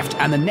 contestants left,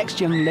 and the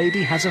next young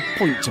lady has a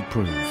point to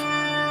prove.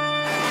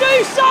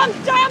 Do some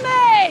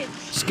damage!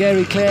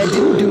 Scary Claire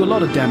didn't do a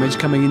lot of damage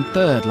coming in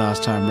 3rd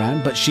last time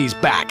round, but she's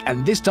back,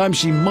 and this time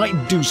she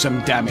might do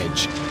some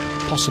damage.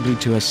 Possibly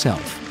to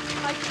herself.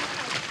 I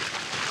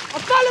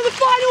fell at the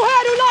final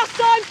hurdle last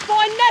time, but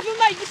I never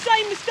make the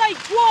same mistake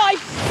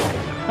twice!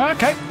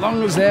 Okay,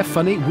 long as they're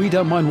funny, we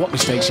don't mind what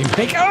mistakes you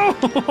make.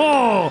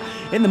 Oh!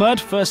 In the mud,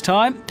 first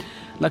time.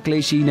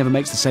 Luckily, she never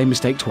makes the same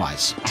mistake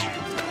twice.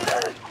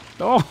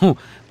 Oh,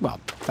 well,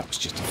 that was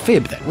just a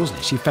fib then, wasn't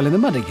it? She fell in the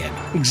mud again.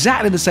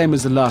 Exactly the same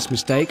as the last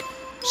mistake.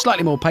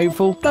 Slightly more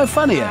painful, no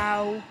funnier.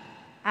 Ow.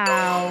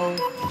 Ow.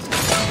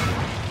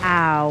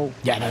 Ow.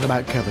 Yeah, that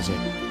about covers it.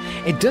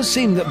 It does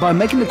seem that by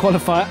making the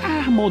qualifier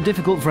more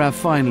difficult for our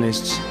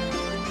finalists,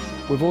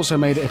 we've also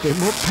made it a bit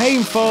more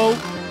painful.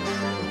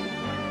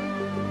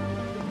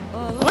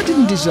 I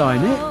didn't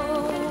design it.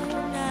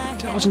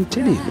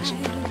 Argentinians.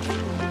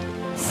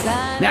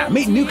 Now,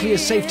 meet nuclear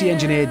safety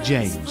engineer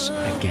James.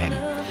 A again.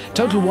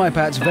 Total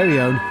Wipeout's very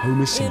own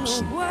Homer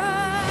Simpson.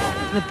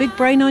 The big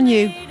brain on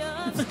you.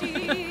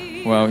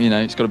 Well, you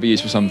know, it's got to be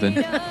used for something.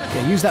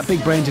 Yeah, use that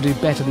big brain to do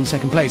better than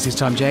second place this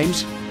time,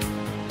 James.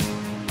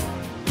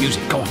 Use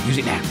it, go on, use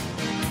it now.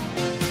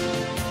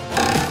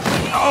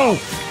 Oh!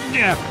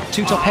 Yeah,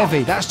 too top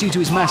heavy. That's due to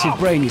his massive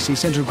brain, you see,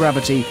 centre of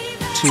gravity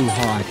too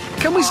high.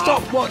 Can we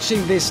stop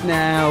watching this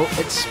now?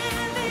 It's...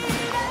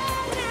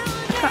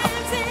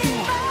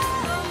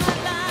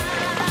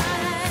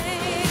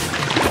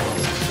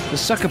 The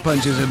sucker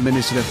punch has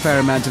administered a fair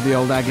amount of the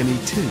old agony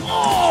too.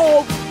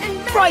 Oh,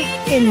 right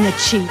in the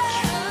cheek.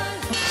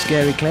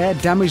 Scary Claire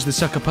damaged the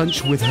sucker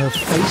punch with her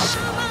face.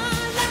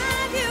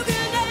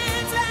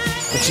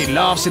 But she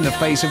laughs in the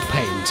face of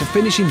pain to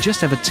finish in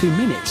just over 2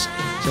 minutes.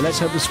 So let's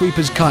hope the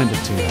sweeper's kinder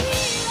to her.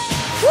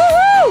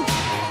 Woo-hoo!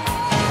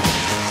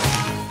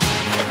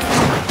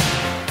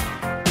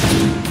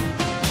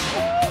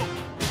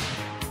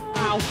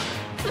 Ow.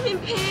 I'm in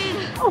pain.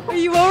 Oh, are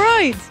you all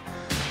right?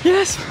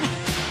 Yes.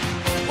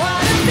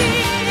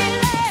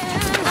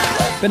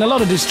 Been a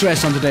lot of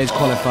distress on today's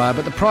qualifier,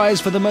 but the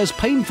prize for the most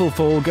painful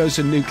fall goes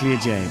to Nuclear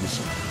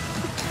James.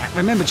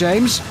 Remember,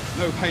 James?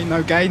 No pain,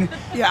 no gain.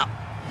 Yeah.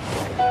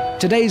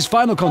 Today's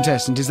final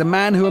contestant is the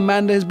man who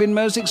Amanda has been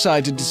most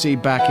excited to see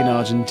back in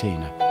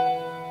Argentina.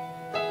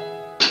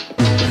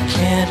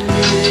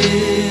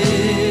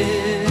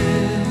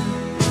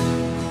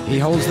 He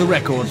holds the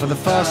record for the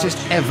fastest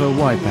ever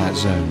Wipeout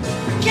Zone.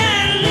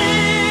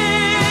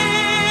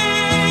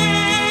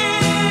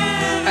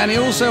 And he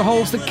also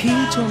holds the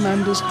key to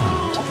Amanda's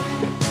heart.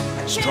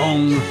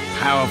 Strong,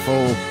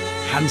 powerful,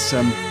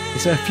 handsome.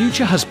 It's her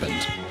future husband,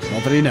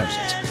 not that he knows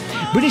it.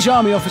 British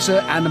Army officer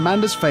and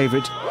Amanda's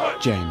favourite,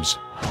 James.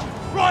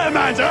 Right,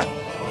 Amanda,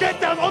 get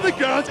down on the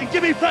ground and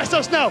give me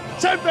press-ups now.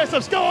 10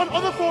 press-ups, go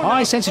on the floor.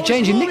 I sense a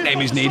change in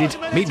nickname is needed.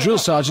 Meet Drill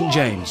Sergeant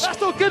James. That's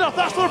not good enough,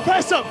 that's not a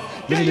press-up.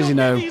 Little does he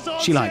know,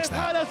 she likes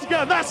that.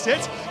 That's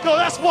it. Go,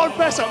 that's 1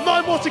 press-up,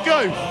 9 more to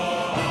go.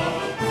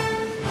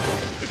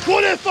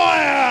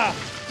 Qualifier!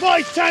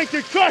 My tank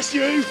could crush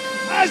you,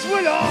 as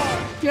will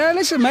I! Yeah,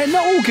 listen, mate,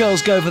 not all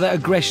girls go for that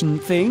aggression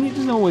thing. It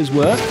doesn't always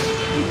work.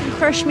 You can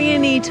crush me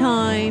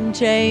anytime,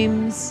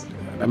 James.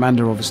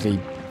 Amanda, obviously,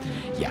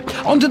 yeah.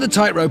 Onto the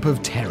tightrope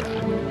of terror.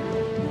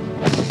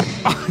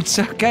 Oh, it's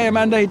okay,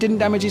 Amanda, he didn't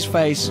damage his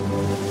face.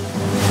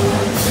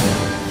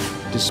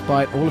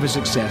 Despite all of his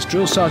success,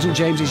 Drill Sergeant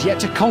James is yet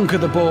to conquer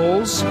the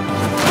balls.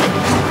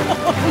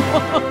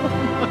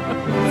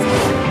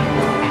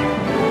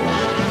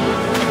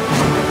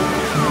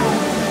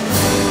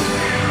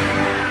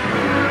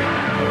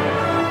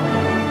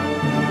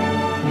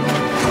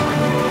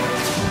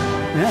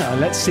 Now,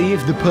 let's see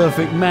if the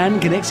perfect man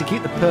can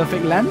execute the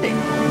perfect landing.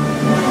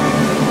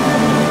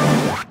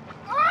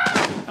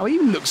 Oh, he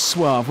even looks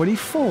suave when he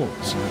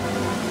falls.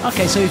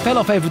 Okay, so he fell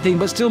off everything,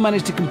 but still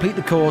managed to complete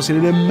the course in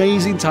an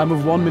amazing time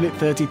of 1 minute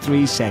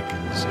 33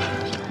 seconds.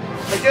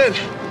 Again,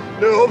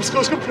 no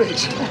obstacles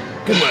complete.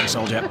 Good work,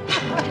 soldier.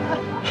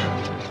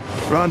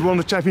 Round 1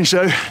 of the champion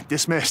show,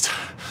 dismissed.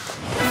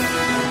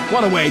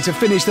 What a way to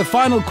finish the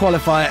final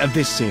qualifier of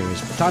this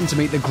series. Time to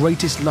meet the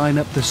greatest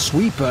lineup the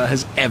sweeper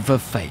has ever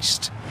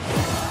faced.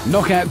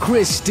 Knockout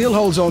Chris still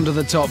holds on to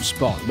the top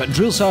spot, but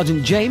Drill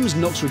Sergeant James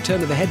knocks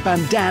Return of the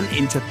Headband Dan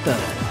into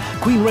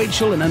 3rd. Queen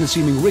Rachel and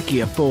unassuming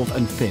Ricky are 4th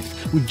and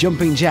 5th, with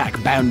Jumping Jack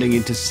bounding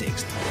into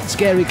 6th.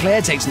 Scary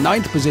Claire takes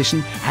 9th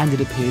position, and it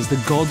appears the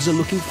gods are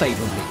looking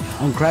favourably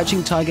on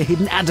Crouching Tiger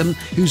Hidden Adam,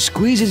 who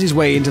squeezes his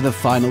way into the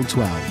final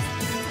 12.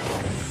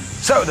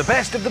 So the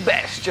best of the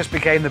best just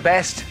became the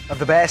best of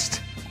the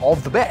best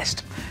of the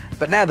best.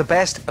 But now the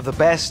best of the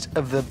best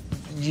of the...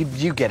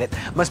 You get it.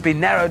 Must be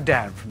narrowed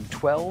down from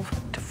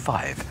 12 to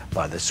 5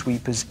 by the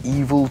sweeper's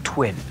evil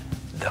twin,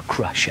 the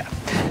Crusher.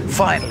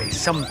 Finally,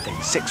 something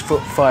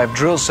 6'5"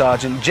 Drill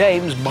Sergeant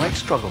James might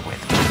struggle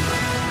with.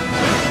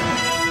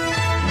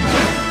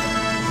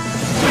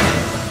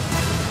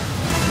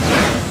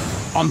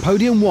 On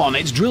podium 1,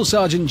 it's Drill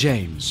Sergeant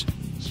James.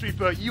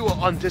 Sweeper, you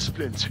are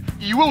undisciplined.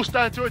 You will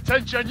stand to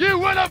attention. You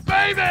will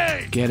obey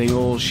me! Getting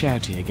all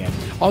shouty again.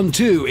 On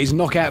 2 is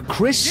Knockout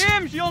Chris.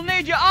 James, you'll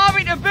need your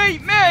army to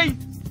beat me!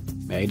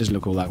 Yeah, he doesn't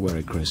look all that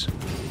worried, Chris.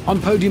 On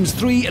podiums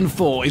 3 and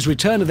 4 is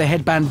Return of the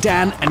Headband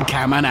Dan and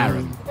Cowman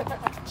Aaron.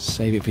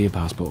 Save it for your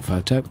passport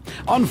photo.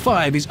 On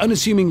 5 is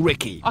Unassuming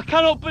Ricky. I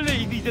cannot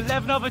believe these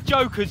 11 other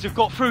jokers have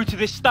got through to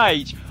this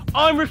stage.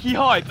 I'm Ricky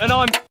Hype and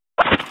I'm...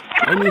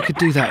 Only you could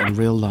do that in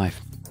real life.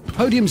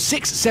 Podiums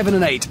 6, 7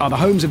 and 8 are the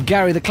homes of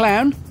Gary the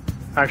Clown.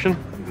 Action.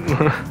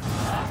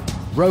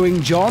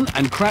 Rowing John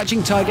and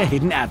Crouching Tiger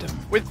Hidden Adam.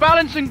 With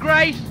balance and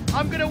grace,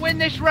 I'm going to win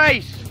this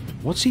race.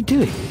 What's he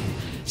doing?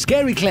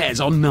 Scary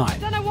Claire's on 9. I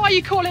don't know why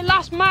you call it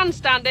last man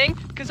standing,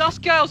 because us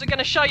girls are going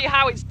to show you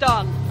how it's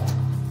done.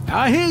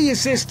 I hear you,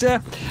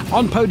 sister.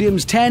 On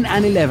podiums 10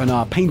 and 11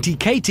 are Painty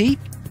Katie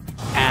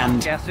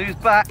and... Guess who's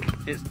back?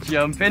 It's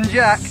Jumping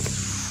Jack.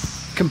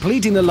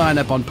 Completing the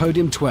lineup on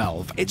podium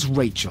 12, it's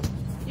Rachel.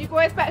 You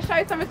boys better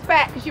show some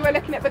respect, because you are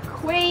looking at the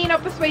queen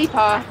of the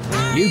sweeper.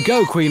 You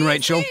go, Queen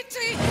Rachel.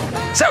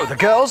 So the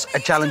girls are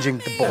challenging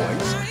the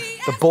boys,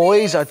 The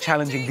boys are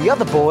challenging the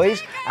other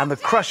boys, and the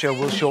Crusher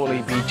will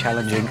shortly be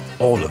challenging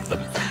all of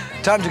them.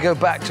 Time to go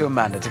back to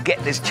Amanda to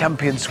get this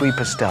champion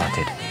sweeper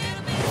started.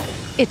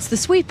 It's the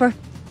sweeper.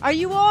 Are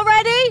you all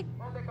ready?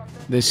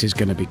 This is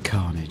going to be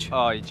carnage.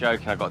 Oh, you're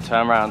joking. I've got to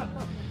turn around.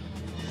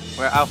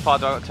 How far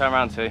do I got to turn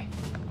around to?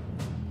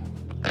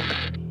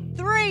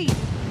 3,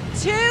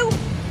 2,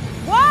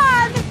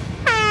 1.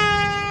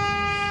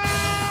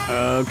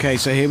 Okay,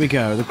 so here we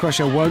go. The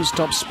Crusher won't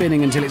stop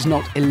spinning until it's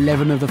knocked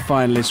 11 of the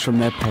finalists from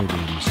their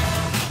podiums.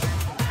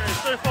 Okay,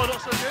 so far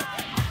not so good.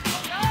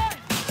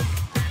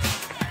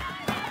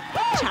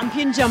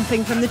 Champion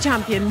jumping from the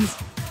champions.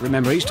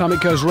 Remember, each time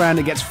it goes round,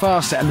 it gets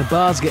faster, and the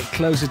bars get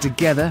closer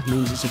together.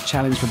 Means it's a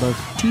challenge for both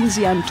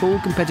teensy and tall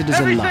competitors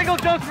Every alike. single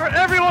jump for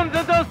everyone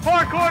that does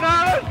parkour in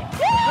Ireland!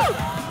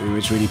 Ooh,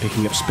 it's really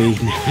picking up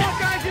speed now.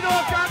 Guys, you know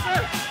what,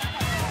 Captain?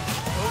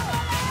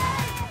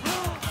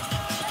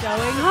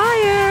 Going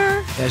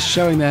higher. They're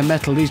showing their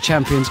mettle. These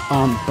champions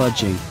aren't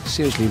budging.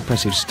 Seriously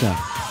impressive stuff.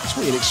 That's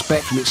what you'd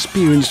expect from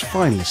experienced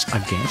finalists, I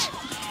guess.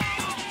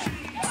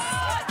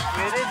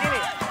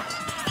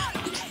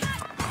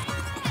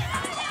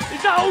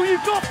 Is that all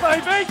you've got,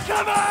 baby?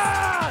 Come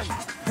on!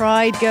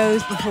 Pride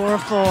goes before a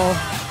fall.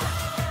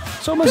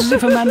 It's almost as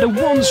if Amanda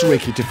wants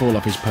Ricky to fall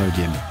off his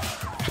podium.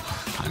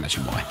 Can't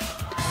imagine why.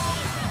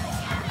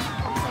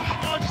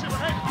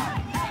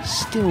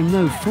 Still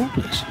no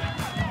fallers.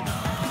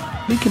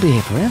 We could be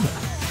here forever.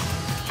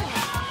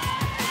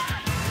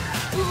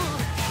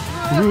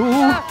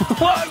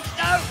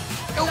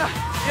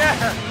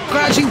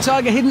 Crouching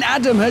Tiger, Hidden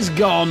Adam has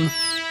gone.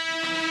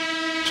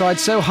 Tried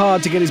so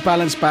hard to get his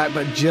balance back,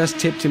 but just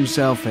tipped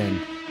himself in.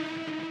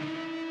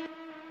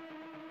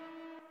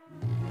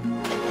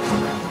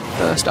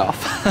 First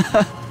off,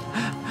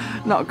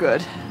 not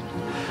good.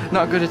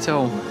 Not good at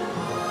all.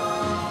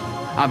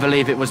 I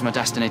believe it was my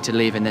destiny to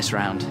leave in this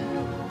round.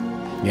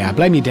 Yeah,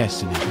 blame your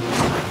destiny.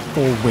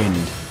 Or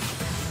wind.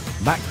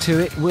 Back to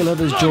it. Will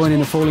others join in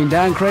the falling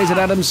down craze that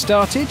Adam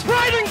started?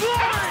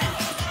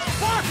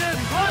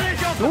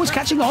 Oh, it's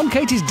catching on.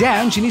 Katie's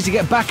down. She needs to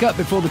get back up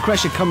before the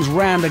Crusher comes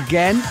round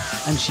again.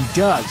 And she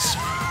does.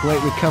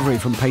 Great recovery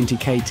from Painty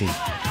Katie.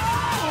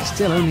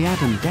 Still only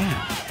Adam down.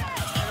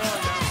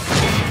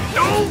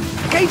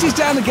 Katie's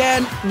down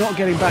again. Not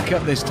getting back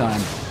up this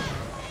time.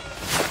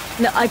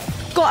 No, I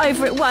got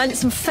over it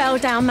once and fell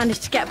down,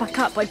 managed to get back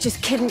up, but I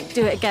just couldn't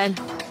do it again.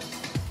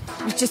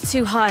 It was just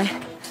too high.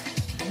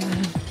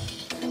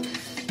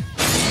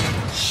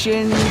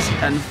 Shins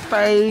and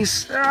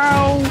face.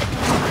 Ow!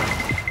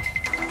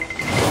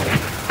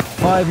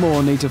 5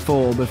 more need to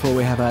fall before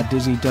we have our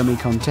dizzy dummy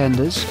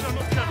contenders.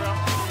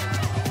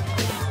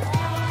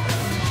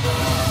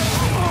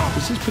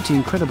 This is pretty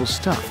incredible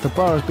stuff. The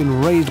bar has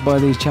been raised by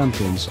these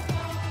champions,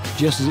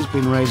 just as it's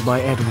been raised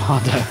by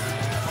Eduardo.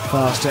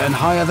 Faster and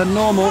higher than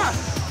normal.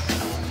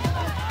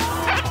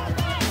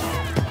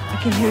 I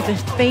can hear the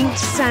faint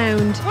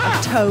sound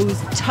of toes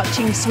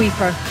touching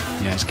sweeper.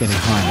 Yeah, it's getting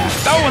high now.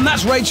 Oh, and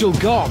that's Rachel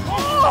gone.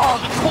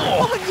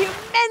 Oh, you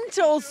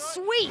mental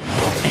sweet.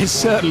 It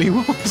certainly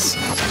was.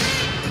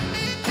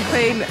 The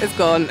Queen is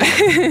gone.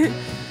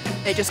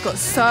 It just got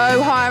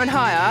so higher and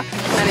higher,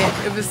 and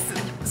it was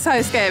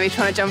so scary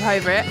trying to jump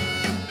over it.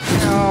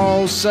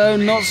 Oh, so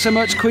not so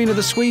much Queen of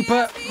the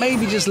Sweeper,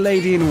 maybe just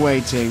Lady in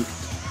Waiting.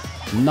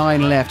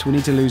 9 left, we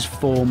need to lose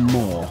 4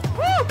 more.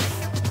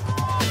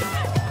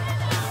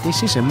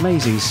 This is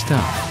amazing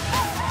stuff.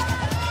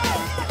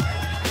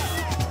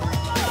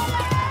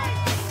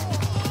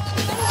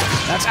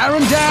 That's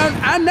Aaron down,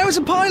 and now it's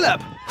a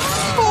pile-up.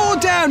 4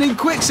 down in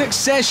quick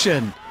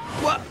succession.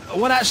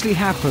 What actually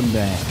happened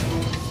there?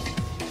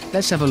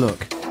 Let's have a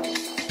look.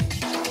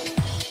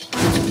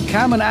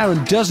 Cam and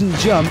Aaron doesn't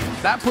jump.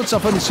 That puts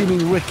off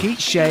unassuming Ricky,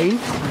 Shane.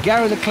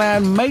 Gary the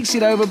Clown makes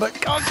it over, but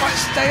can't quite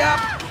stay up.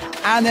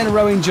 And then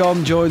Rowing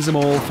John joins them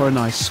all for a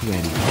nice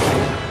swim.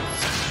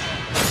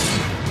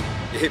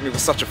 It hit me with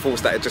such a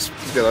force that it just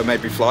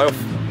made me fly off.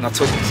 And I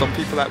took some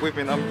people out with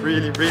me, and I'm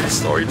really, really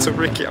sorry to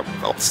Ricky.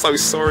 I'm so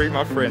sorry,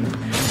 my friend.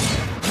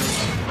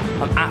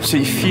 I'm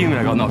absolutely fuming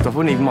I got knocked off. It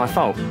wasn't even my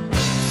fault.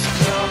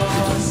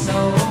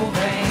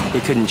 He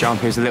couldn't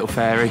jump, he was a little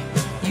fairy.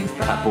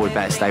 That boy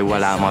better stay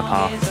well out of my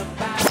path.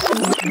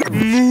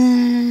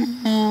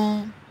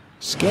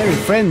 Scary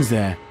friends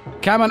there.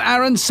 Cam and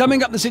Aaron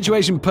summing up the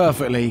situation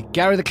perfectly.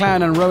 Gary the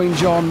Clown and Rowing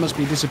John must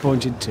be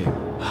disappointed too.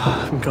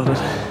 Got it.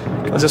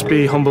 I'll just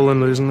be humble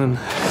and losing, and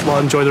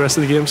enjoy the rest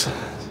of the games.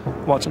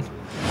 Watching.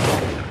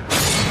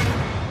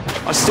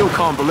 I still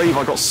can't believe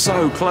I got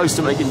so close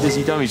to making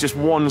Dizzy Dummies, just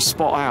 1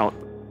 spot out.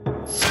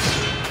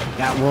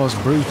 That was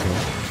brutal.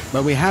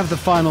 But we have the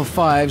final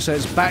 5, so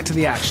it's back to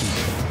the action.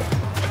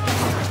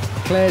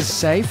 Claire's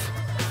safe.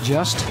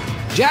 Just.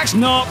 Jack's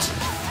not!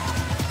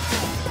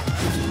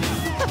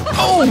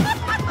 Oh!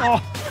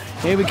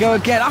 Here we go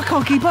again. I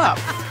can't keep up.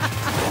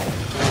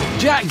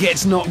 Jack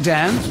gets knocked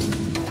down.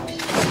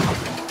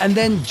 And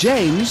then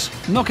James,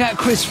 Knockout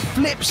Chris,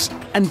 flips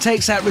and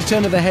takes out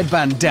Return of the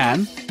Headband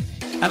Dan.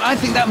 And I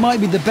think that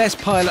might be the best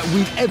pilot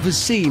we've ever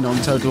seen on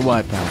Total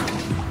Wipeout.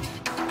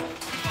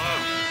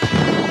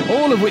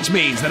 All of which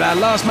means that our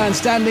last man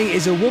standing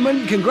is a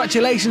woman.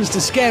 Congratulations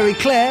to Scary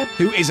Claire,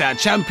 who is our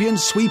champion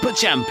sweeper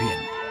champion.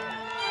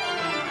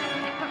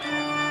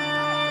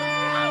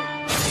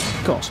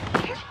 Of course,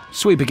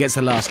 sweeper gets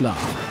the last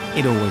laugh.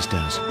 It always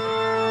does.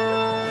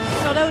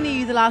 Not only are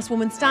you the last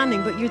woman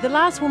standing, but you're the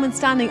last woman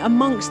standing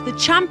amongst the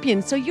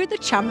champions, so you're the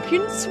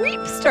champion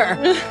sweepster.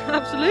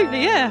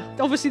 Absolutely, yeah.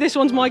 Obviously this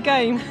one's my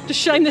game. Just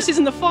shame this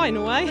isn't the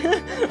final, eh?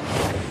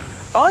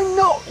 I'm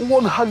not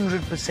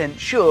 100%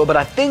 sure, but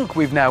I think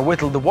we've now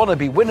whittled the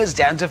wannabe winners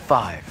down to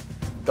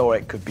 5. Or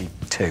it could be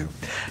 2.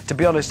 To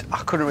be honest, I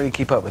couldn't really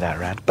keep up with that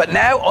round. But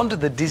now onto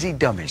the dizzy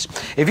dummies.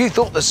 If you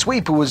thought the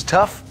sweeper was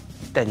tough,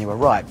 then you were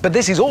right. But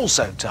this is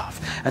also tough.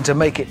 And to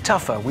make it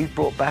tougher, we've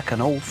brought back an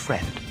old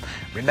friend.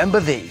 Remember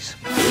these.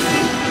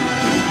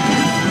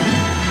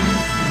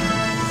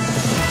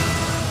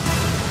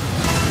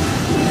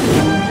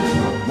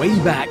 Way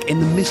back in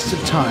the mists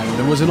of time,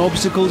 there was an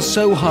obstacle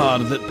so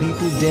hard that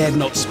people dared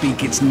not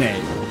speak its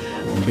name.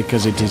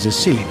 Because it is a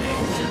silly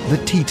name, the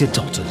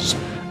teeter-totters.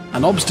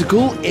 An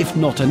obstacle, if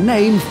not a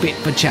name, fit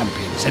for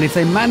champions. And if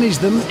they manage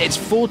them, it's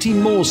 40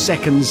 more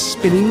seconds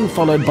spinning,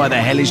 followed by the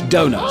hellish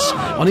donuts.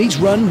 On each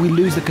run, we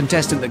lose the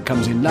contestant that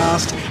comes in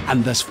last,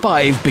 and thus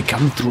 5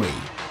 become 3.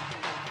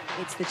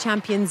 It's the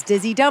champions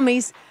dizzy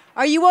dummies.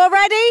 Are you all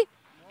ready?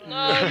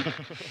 No.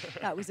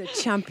 That was a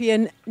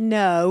champion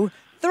no.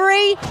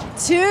 3,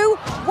 2,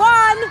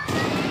 1.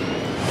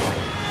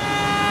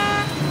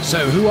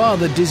 So who are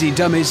the dizzy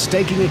dummies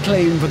staking a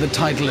claim for the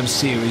title of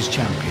series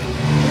champion?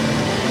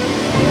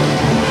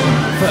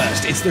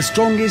 First, it's the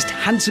strongest,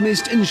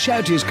 handsomest and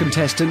shoutiest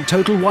contestant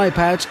Total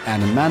Wipeout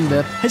and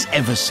Amanda has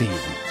ever seen.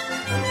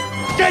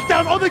 Get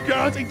down on the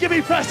ground and give me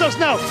prestos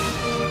now!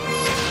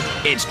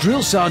 It's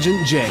Drill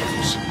Sergeant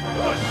James.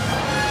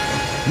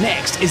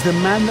 Next is the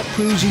man that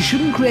proves you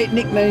shouldn't create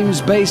nicknames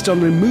based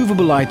on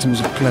removable items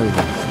of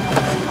clothing.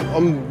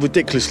 I'm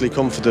ridiculously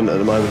confident at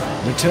the moment.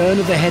 Return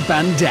of the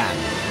headband Dan.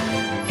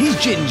 He's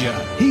ginger,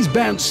 he's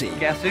bouncy.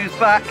 Guess who's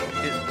back?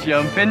 It's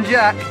Jumpin'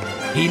 Jack.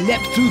 He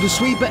leapt through the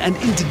sweeper and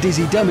into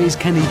dizzy dummies.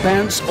 Can he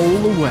bounce all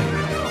the way?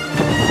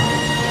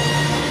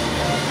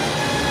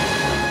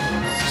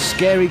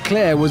 Scary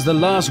Claire was the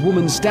last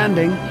woman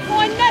standing.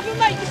 I never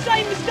make the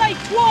same mistake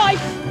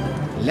twice!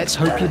 Let's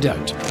hope you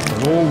don't,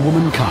 for all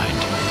womankind.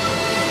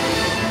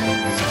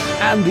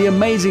 And the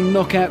amazing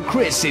knockout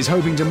Chris is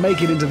hoping to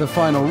make it into the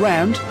final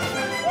round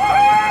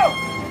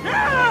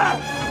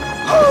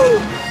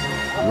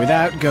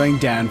without going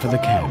down for the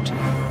count.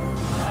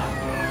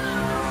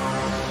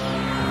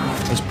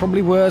 It's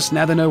probably worse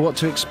now they know what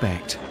to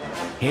expect.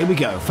 Here we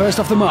go. First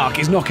off the mark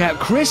is knockout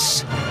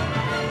Chris,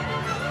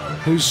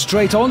 who's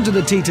straight on to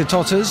the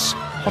teeter-totters,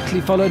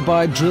 hotly followed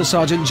by Drill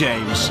Sergeant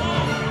James.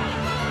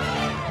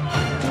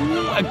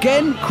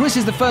 Again, Chris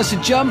is the first to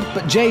jump,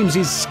 but James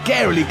is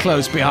scarily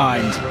close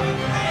behind.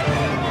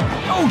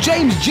 Oh,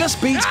 James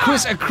just beats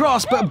Chris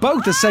across, but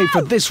both are safe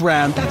for this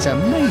round. That's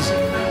amazing.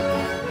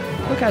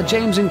 Look how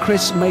James and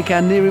Chris make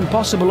our near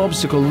impossible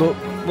obstacle look,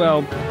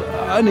 well,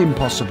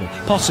 unimpossible.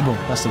 Possible,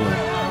 that's the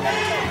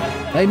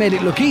word. They made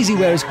it look easy,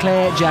 whereas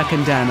Claire, Jack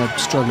and Dan are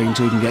struggling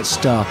to even get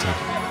started.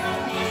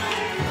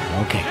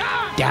 Okay,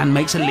 Dan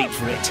makes a leap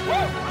for it.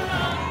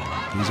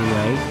 He's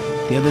away.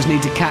 The others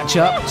need to catch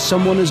up.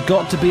 Someone has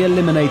got to be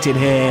eliminated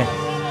here.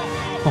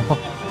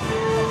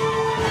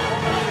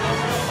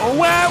 Oh,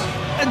 wow!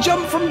 A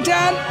jump from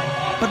Dan,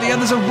 but the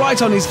others are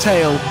right on his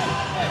tail.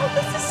 Oh,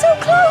 this is so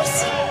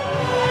close!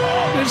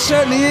 It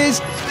certainly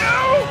is.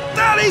 Oh,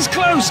 that is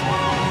close!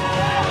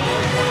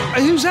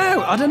 Who's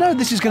out? I don't know.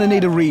 This is going to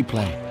need a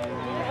replay.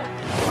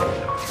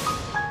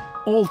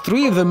 All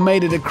 3 of them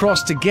made it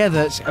across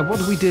together. What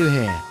do we do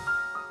here?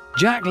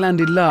 Jack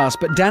landed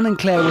last, but Dan and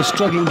Claire were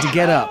struggling to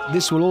get up.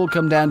 This will all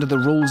come down to the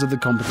rules of the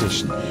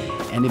competition.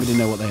 Anybody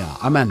know what they are?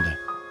 Amanda?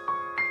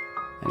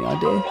 Any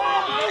idea?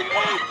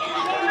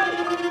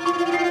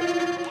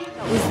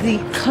 That was the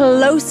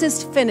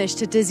closest finish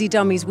to Dizzy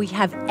Dummies we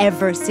have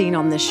ever seen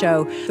on the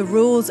show. The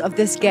rules of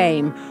this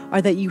game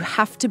are that you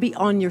have to be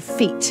on your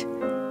feet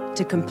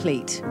to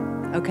complete,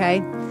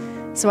 okay?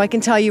 So I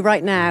can tell you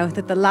right now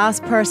that the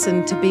last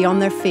person to be on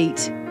their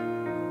feet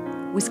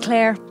was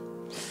Claire.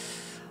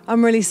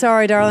 I'm really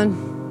sorry, darling.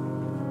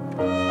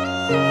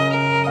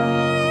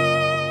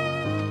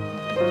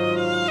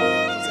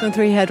 What's going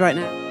through your head right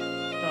now?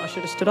 I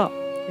should have stood up,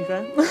 to be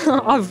fair.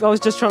 I was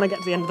just trying to get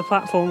to the end of the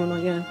platform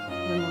and yeah,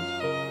 never mind.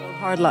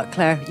 Hard luck,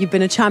 Claire. You've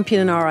been a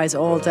champion in our eyes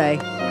all day.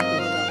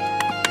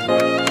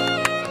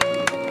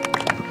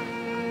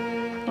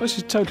 Oh, this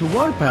is Total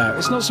Wipeout.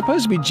 It's not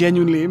supposed to be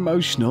genuinely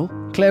emotional.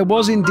 Claire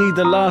was indeed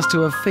the last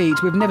to her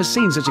feet. We've never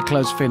seen such a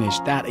close finish.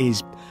 That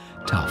is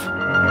tough.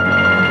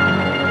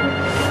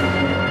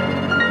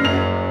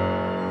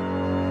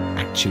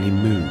 Actually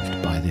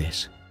moved by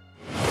this.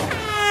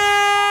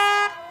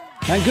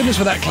 Thank goodness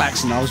for that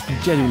klaxon. I was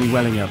genuinely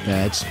welling up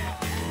there. It's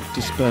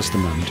dispersed the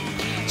moment.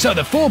 So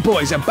the 4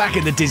 boys are back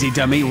in the dizzy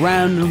dummy.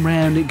 Round and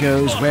round it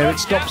goes. Where it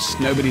stops,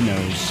 nobody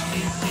knows.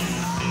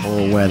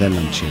 Or where their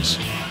lunch is.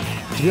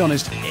 To be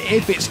honest,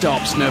 If it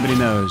stops, nobody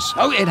knows.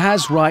 Oh, it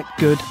has, right,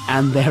 good,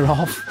 and they're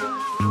off.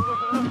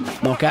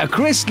 Knockout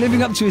Chris,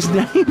 living up to his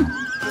name.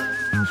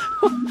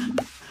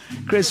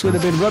 Chris would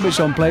have been rubbish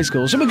on play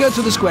school. Shall we go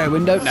to the square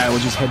window? No, we'll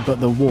just headbutt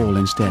the wall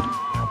instead.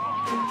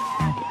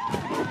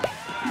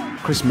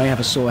 Chris may have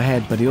a sore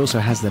head, but he also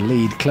has the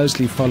lead,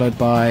 closely followed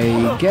by...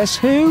 guess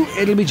who?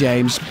 It'll be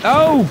James.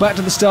 Oh, back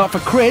to the start for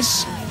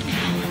Chris.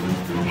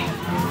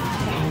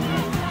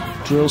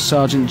 Drill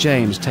Sergeant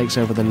James takes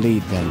over the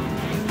lead then.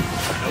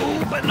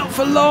 Oh, but not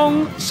for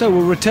long. So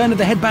we'll return to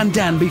the headband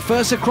Dan, be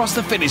first across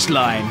the finish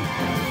line.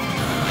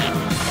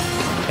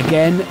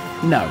 Again,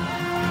 no.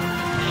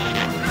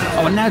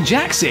 Oh, and now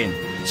Jack's in.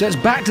 So it's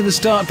back to the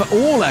start for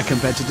all our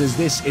competitors.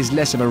 This is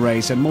less of a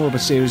race and more of a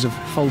series of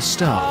false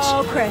starts.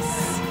 Oh, Chris.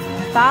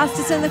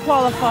 Fastest in the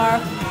qualifier.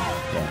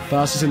 Yeah,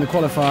 fastest in the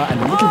qualifier and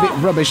a little bit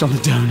rubbish on the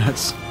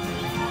donuts.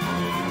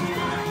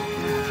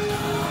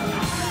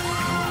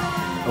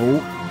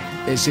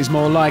 Oh, this is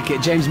more like it.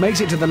 James makes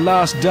it to the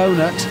last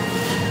donut.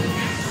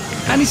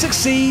 And he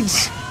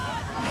succeeds,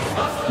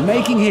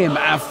 making him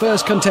our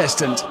first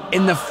contestant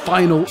in the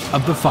final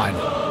of the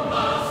final.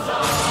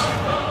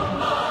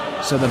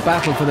 So the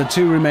battle for the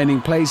 2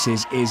 remaining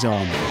places is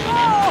on.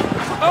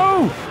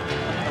 Oh!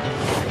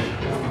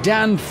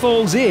 Dan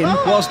falls in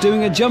whilst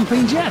doing a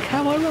jumping jack.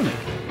 How ironic.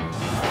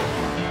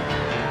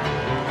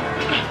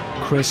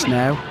 Chris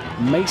now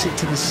makes it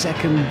to the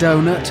second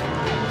donut.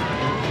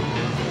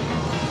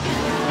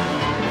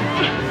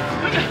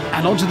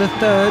 And on to the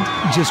third.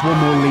 Just one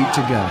more leap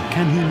to go.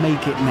 Can he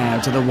make it now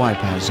to the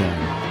Wipeout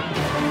Zone?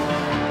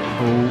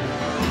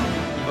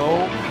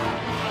 Oh.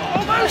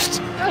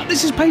 Almost!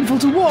 This is painful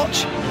to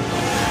watch.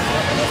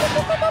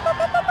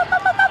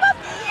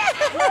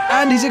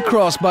 And he's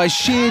across by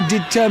sheer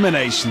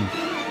determination.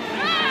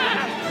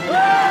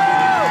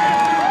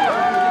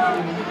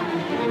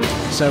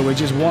 So we're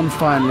just one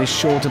finalist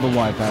short of a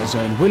Wipeout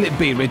Zone. Will it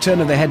be Return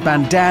of the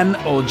Headband Dan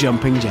or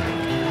Jumping Jack?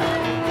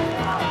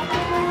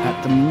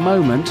 At the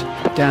moment,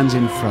 Dan's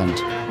in front.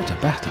 What a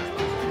battle.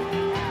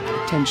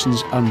 The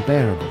tension's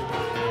unbearable.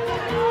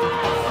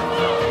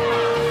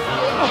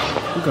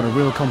 We've got a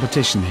real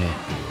competition here.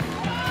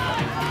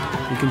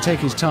 He can take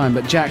his time,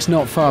 but Jack's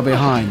not far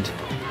behind.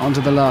 Onto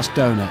the last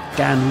donut.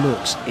 Dan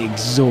looks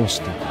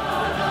exhausted.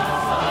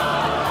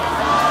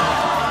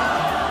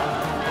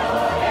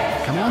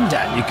 Come on,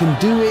 Dan, you can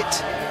do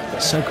it.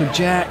 But so could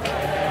Jack.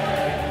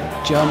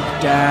 Jump,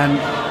 Dan.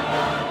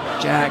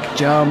 Jack,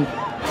 jump.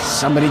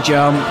 Somebody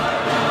jump.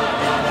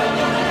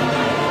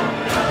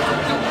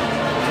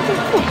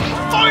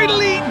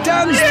 Finally,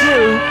 Dan's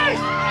through.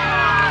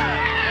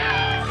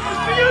 That's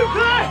for you,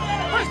 Claire!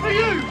 That's for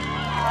you!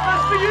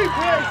 That's for you,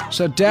 Claire!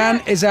 So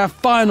Dan is our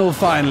final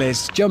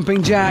finalist.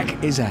 Jumping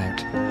Jack is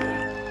out.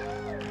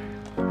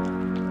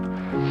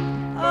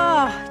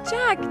 Oh,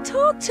 Jack,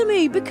 talk to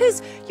me,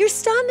 because you're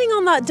standing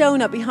on that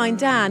donut behind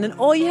Dan and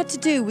all you had to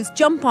do was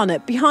jump on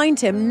it behind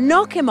him,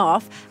 knock him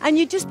off, and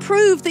you just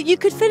proved that you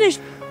could finish.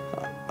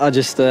 I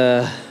just,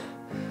 I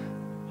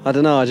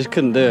don't know, I just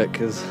couldn't do it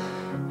because,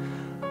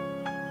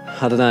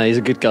 I don't know, he's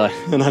a good guy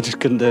and I just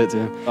couldn't do it to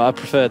him. I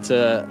prefer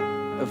to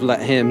have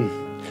let him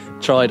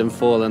tried and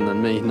fallen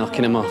than me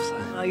knocking him off.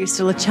 Oh, you're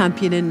still a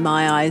champion in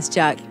my eyes,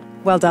 Jack.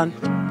 Well done.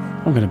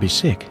 I'm going to be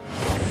sick.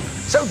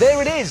 So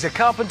there it is, a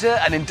carpenter,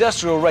 an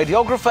industrial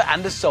radiographer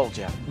and a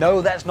soldier.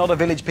 No, that's not a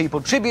Village People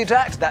tribute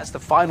act, that's the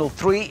final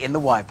 3 in the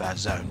Wipeout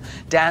Zone.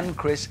 Dan,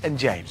 Chris and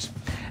James.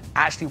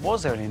 Actually,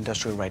 was there an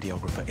industrial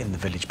radiographer in the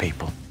Village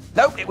People?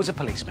 Nope, it was a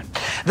policeman.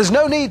 There's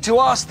no need to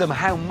ask them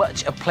how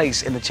much a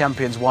place in the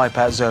Champions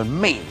Wipeout Zone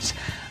means,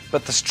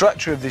 but the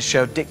structure of this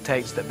show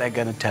dictates that they're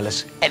going to tell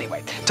us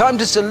anyway. Time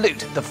to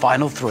salute the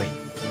final 3.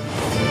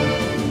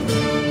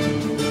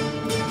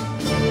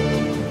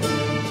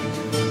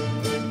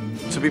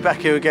 To be back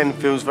here again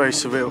feels very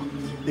surreal.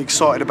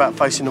 Excited about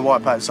facing the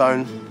Wipeout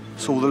Zone.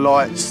 Saw the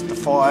lights, the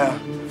fire.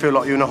 Feel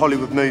like you're in a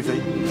Hollywood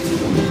movie.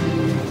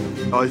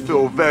 I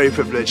feel very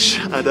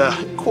privileged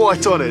and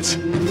quite honoured.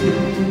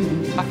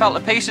 I felt the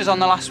pieces on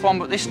the last one,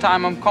 but this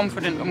time I'm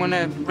confident I'm going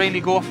to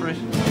really go for it.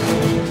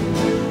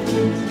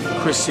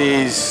 Chris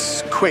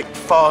is quick,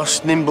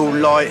 fast, nimble,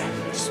 light.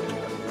 It's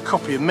a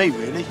copy of me,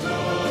 really.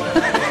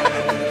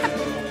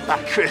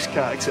 That Chris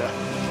character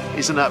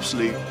is an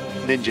absolute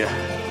ninja.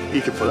 He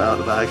can pull it out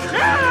of the bag.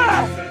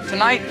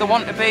 Tonight they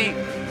want to be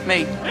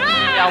me.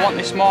 Yeah, I want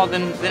this more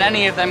than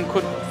any of them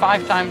could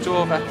 5 times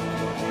over.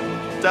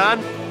 Dan,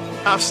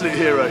 absolute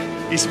hero.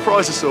 He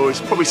surprised us all.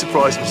 He's probably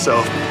surprised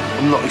himself.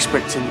 I'm not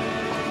expecting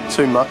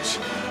too much.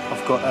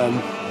 I've got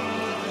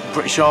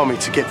British Army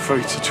to get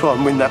through to try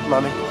and win that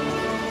money.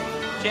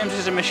 James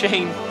is a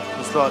machine.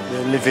 He's like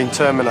the living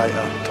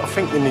Terminator. I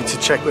think we need to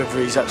check whether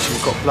he's actually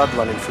got blood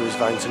running through his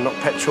veins and not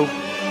petrol.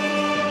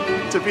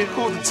 To be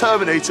called the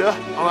Terminator,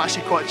 I'm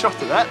actually quite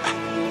chuffed at that.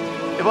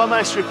 If I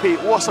manage to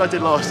repeat what I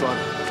did last time,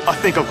 I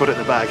think I've got it in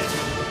the bag.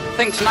 I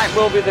think tonight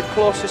will be the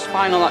closest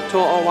final that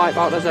Total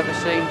Wipeout has ever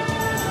seen.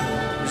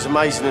 It was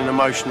amazing and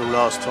emotional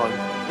last time.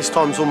 This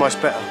time's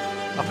almost better.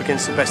 Up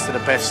against the best of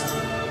the best.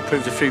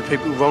 proved a few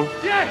people wrong.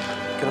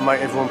 Gonna make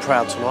everyone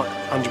proud tonight,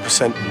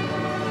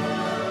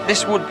 100%.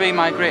 This would be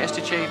my greatest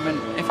achievement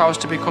if I was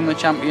to become the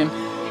champion.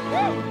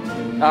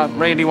 I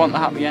really want the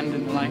happy end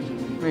in the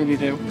lane, really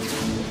do.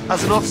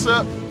 As an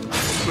officer,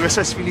 we're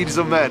supposed to be leaders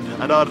of men,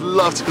 and I'd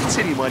love to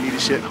continue my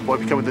leadership by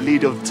becoming the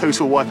leader of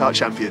Total Wipeout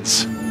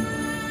champions.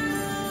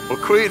 For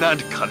Queen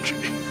and country.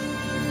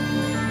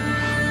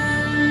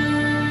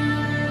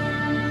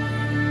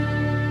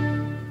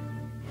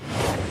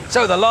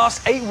 So the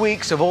last 8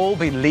 weeks have all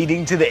been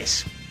leading to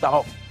this.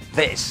 Oh,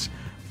 this.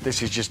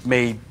 This is just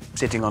me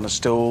sitting on a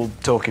stool,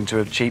 talking to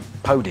a cheap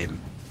podium.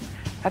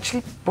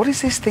 Actually, what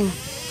is this thing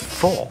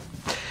for?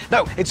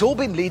 No, it's all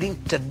been leading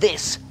to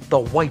this, the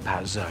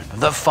Wipeout Zone,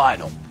 the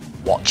final.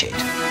 Watch it.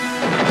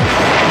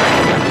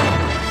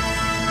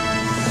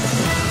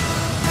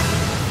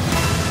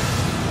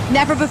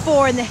 Never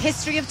before in the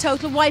history of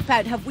Total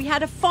Wipeout have we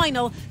had a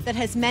final that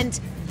has meant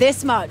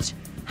this much.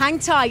 Hang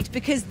tight,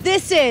 because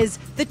this is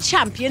the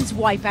Champions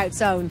Wipeout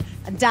Zone,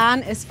 and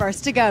Dan is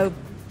first to go.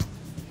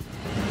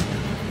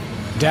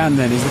 Dan,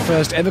 then, is the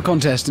first ever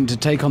contestant to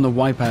take on the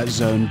Wipeout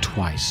Zone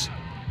twice.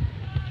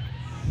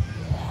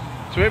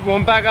 To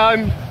everyone back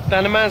home,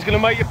 Dan the man's going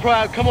to make you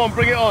proud. Come on,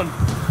 bring it on.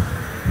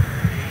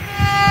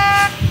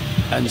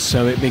 And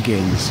so it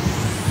begins.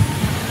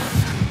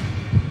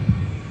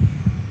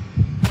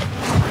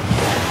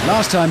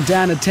 Last time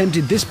Dan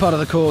attempted this part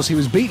of the course, he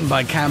was beaten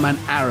by cowman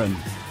Aaron.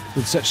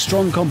 With such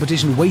strong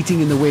competition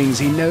waiting in the wings,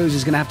 he knows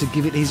he's going to have to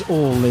give it his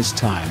all this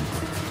time.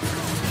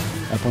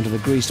 Up onto the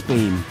greased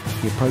beam,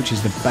 he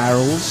approaches the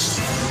barrels.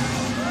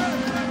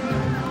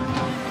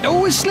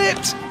 Oh, he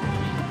slipped!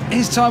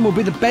 His time will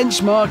be the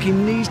benchmark. He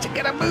needs to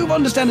get a move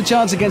on to stand a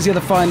chance against the other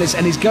finalists,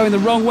 and he's going the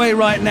wrong way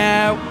right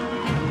now.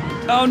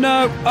 Oh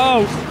no!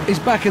 Oh, he's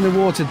back in the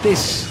water.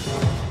 This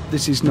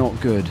is not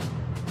good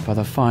for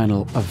the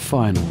final of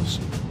finals.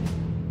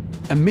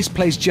 A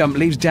misplaced jump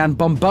leaves Dan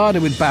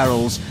bombarded with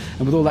barrels,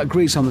 and with all that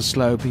grease on the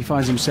slope, he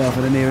finds himself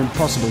in a near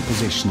impossible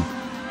position.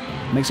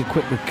 Makes a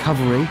quick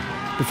recovery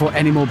before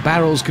any more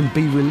barrels can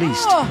be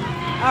released. Oh,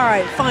 all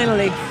right,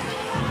 finally.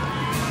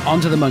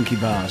 Onto the monkey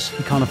bars.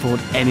 He can't afford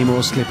any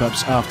more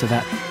slip-ups after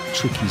that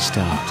tricky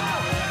start.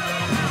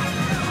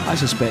 I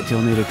suspect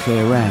he'll need a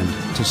clear round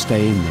to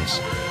stay in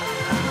this.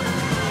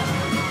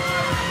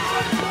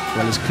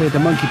 Well, he's cleared the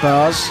monkey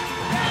bars,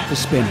 the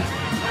spinner.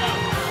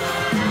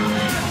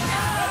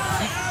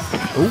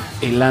 Oh,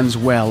 he lands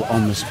well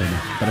on the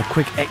spinner, but a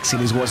quick exit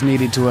is what's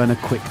needed to earn a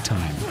quick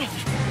time.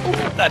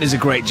 That is a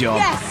great job.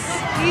 Yes,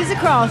 he's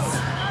across.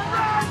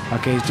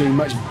 Okay, he's doing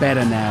much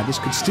better now. This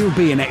could still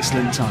be an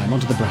excellent time.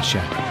 Onto the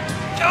brusher.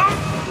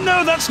 Oh,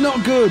 no, that's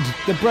not good.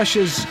 The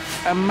brusher's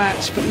a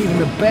match for even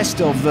the best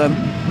of them.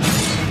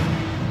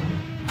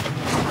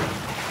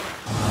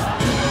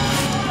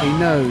 He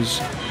knows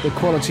the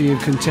quality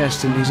of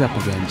contestant he's up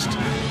against.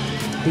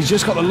 He's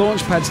just got the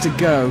launch pads to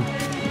go.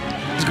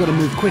 He's got to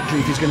move quickly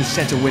if he's going to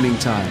set a winning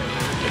time.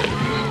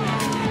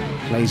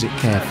 Plays it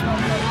carefully.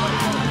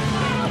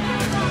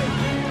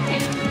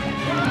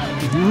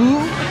 Ooh,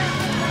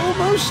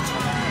 almost.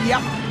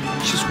 Yep.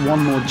 Just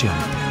one more jump.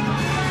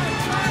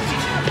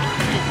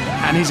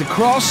 And he's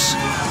across.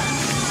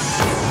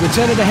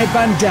 Return of the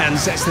headband Dan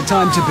sets the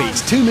time to beat.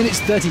 2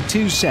 minutes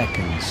 32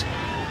 seconds.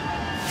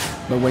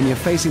 But when you're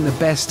facing the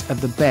best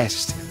of the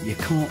best, you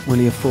can't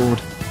really afford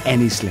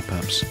any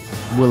slip-ups.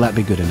 Will that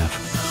be good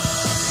enough?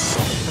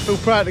 I feel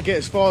proud to get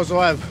as far as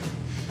I have.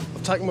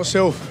 I've taken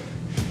myself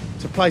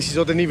to places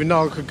I didn't even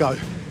know I could go.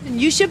 And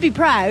you should be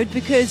proud,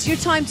 because your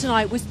time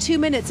tonight was 2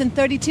 minutes and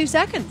 32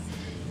 seconds.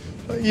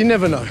 You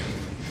never know.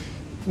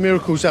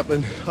 Miracles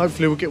happen.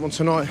 Hopefully we'll get one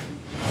tonight.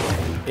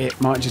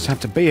 It might just have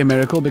to be a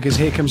miracle, because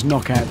here comes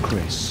Knockout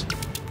Chris.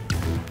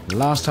 The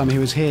last time he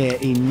was here,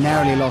 he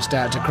narrowly lost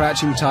out to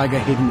Crouching Tiger,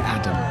 Hidden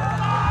Adam.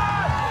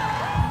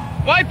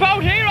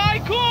 Wipeout, here I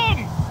come!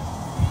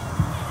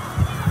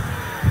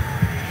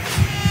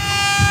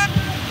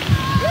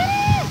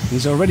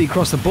 He's already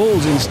crossed the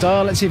balls in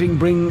style. Let's see if he can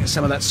bring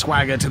some of that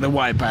swagger to the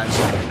Wipeout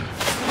Zone.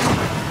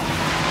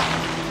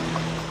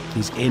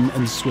 He's in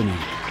and swimming.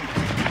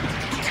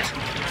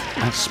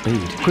 At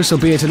speed. Chris will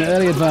be at an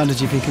early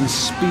advantage if he can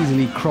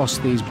speedily cross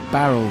these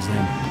barrels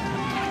then.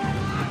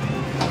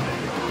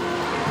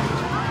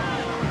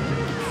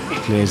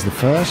 Clears the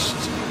first,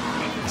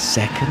 the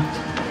second,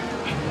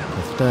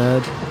 the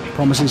third.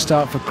 Promising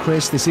start for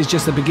Chris. This is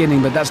just the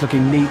beginning, but that's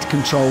looking neat,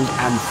 controlled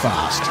and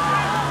fast.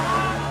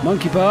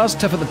 Monkey bars,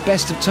 tough at the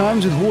best of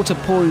times with water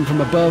pouring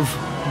from above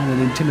and an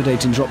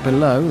intimidating drop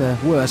below. They're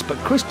worse, but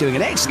Chris doing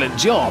an excellent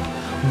job.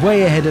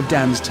 Way ahead of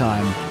Dan's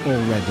time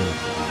already.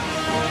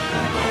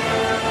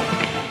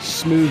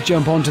 Smooth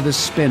jump onto the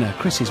spinner.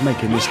 Chris is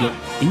making this look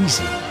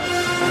easy.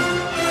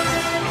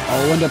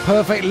 Oh, and a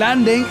perfect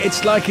landing.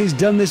 It's like he's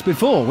done this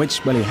before,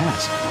 which, well, he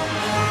has.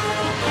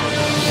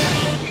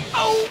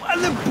 Oh,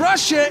 and the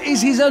brusher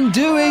is his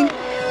undoing.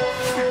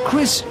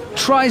 Chris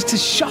tries to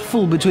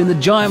shuffle between the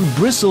giant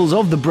bristles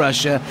of the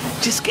brusher,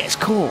 just gets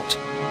caught.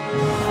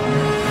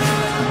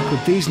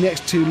 Could these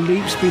next two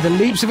leaps be the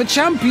leaps of a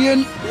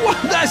champion? Well,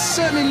 that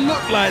certainly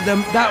looked like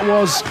them. That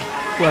was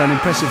Well, an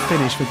impressive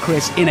finish for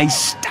Chris in a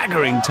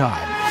staggering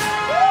time.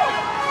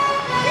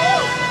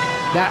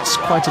 That's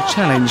quite a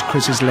challenge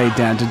Chris has laid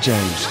down to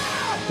James.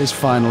 This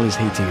final is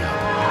heating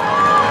up.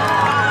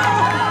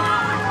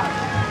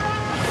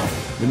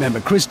 Remember,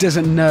 Chris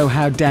doesn't know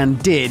how Dan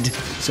did,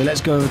 so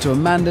let's go over to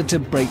Amanda to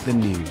break the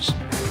news.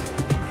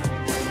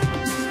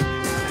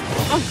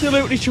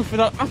 Absolutely chuffed for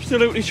that,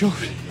 absolutely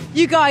chuffed.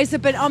 You guys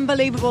have been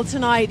unbelievable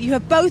tonight. You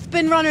have both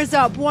been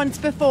runners-up once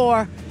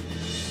before.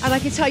 And I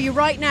can tell you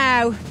right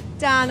now,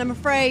 Dan, I'm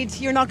afraid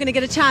you're not going to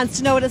get a chance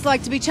to know what it's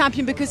like to be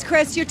champion because,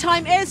 Chris, your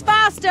time is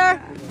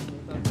faster.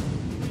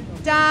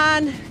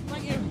 Dan,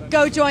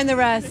 go join the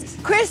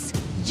rest. Chris,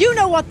 you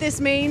know what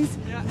this means.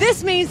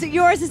 This means that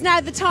yours is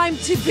now the time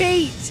to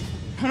beat.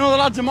 I know the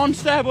lad's a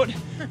monster, but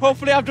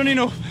hopefully I've done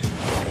enough.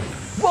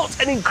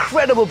 What an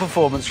incredible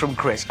performance from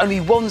Chris.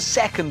 Only 1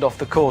 second off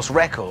the course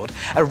record,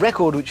 a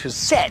record which was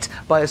set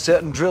by a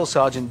certain drill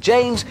sergeant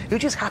James, who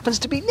just happens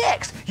to be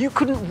next. You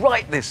couldn't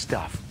write this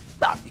stuff.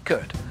 No, you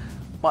could.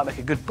 Might make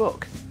a good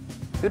book.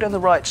 Who'd own the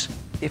rights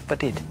if I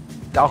did?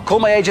 I'll call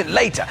my agent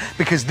later,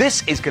 because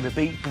this is going to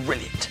be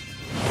brilliant.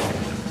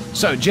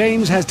 So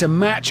James has to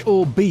match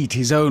or beat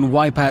his own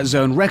Wipeout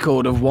Zone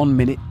record of 1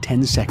 minute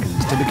 10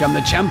 seconds to become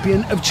the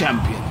champion of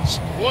champions.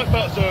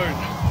 Wipeout Zone,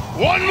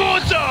 one more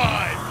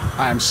time!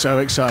 I am so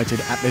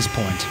excited at this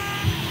point.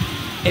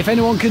 If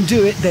anyone can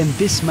do it, then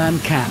this man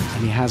can,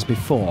 and he has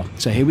before.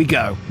 So here we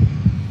go.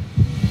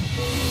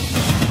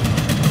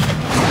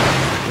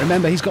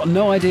 Remember, he's got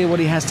no idea what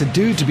he has to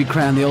do to be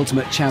crowned the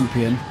ultimate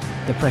champion.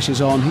 The pressure's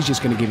on, he's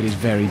just going to give it his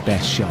very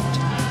best shot.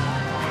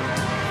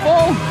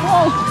 Oh,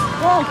 oh,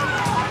 oh!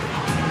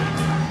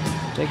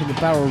 Taking the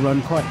barrel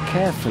run quite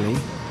carefully.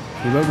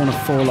 He won't want to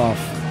fall off,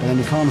 but then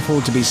he can't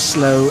afford to be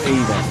slow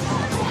either.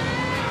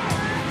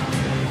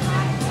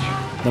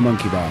 The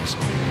monkey bars.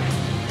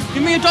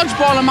 Give me a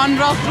dodgeball,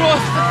 Amanda, I'll throw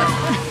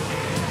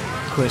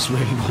it. Chris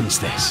really wants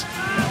this.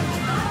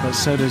 But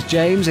so does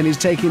James, and he's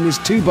taking this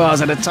 2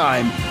 bars at a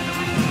time.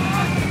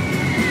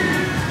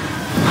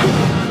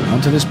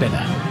 Onto the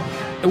spinner.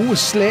 Ooh, a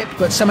slip,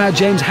 but somehow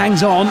James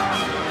hangs on.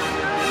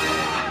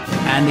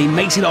 And he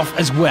makes it off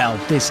as well.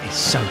 This is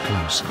so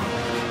close.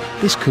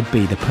 This could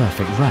be the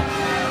perfect run.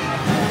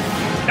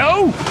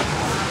 No!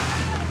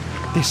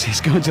 This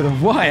is going to the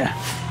wire.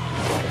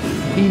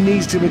 He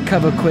needs to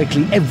recover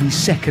quickly. Every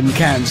second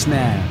counts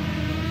now.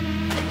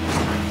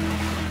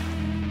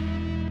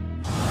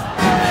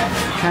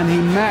 Can he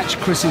match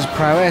Chris's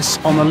prowess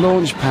on the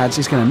launch pads?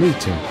 He's going to need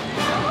to.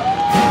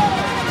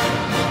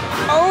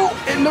 Oh,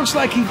 it looks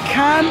like he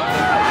can.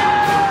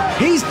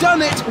 He's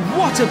done it!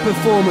 What a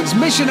performance!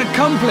 Mission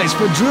accomplished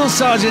for Drill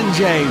Sergeant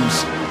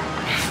James.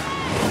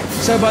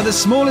 So by the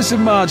smallest of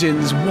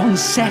margins, 1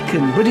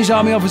 second, British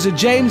Army Officer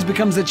James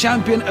becomes the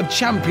champion of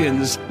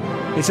champions.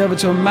 It's over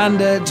to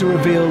Amanda to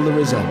reveal the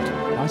result.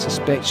 I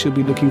suspect she'll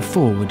be looking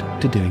forward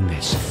to doing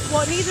this.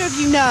 What neither of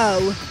you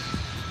know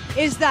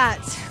is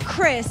that,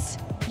 Chris,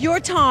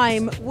 your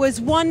time was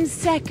 1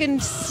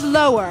 second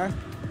slower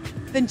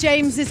than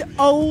James's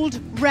old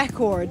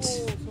record.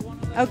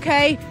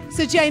 Okay?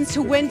 So James,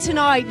 to win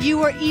tonight,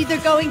 you are either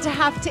going to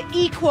have to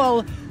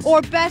equal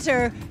or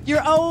better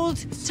your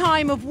old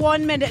time of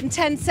 1 minute and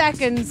 10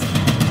 seconds.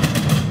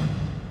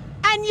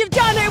 And you've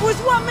done it! It was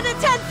 1 minute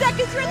 10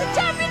 seconds. You're the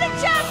champion of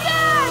champions!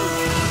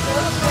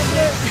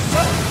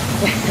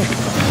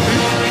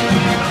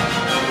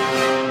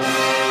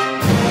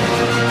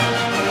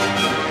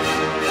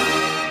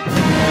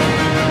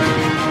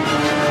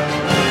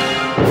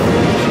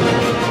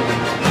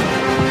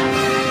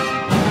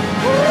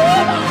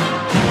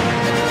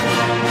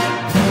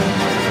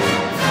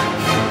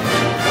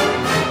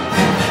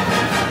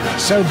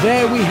 So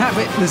there we have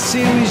it. The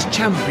series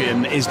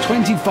champion is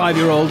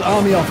 25-year-old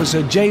Army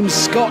Officer James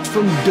Scott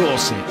from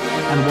Dorset.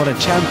 And what a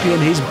champion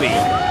he's been.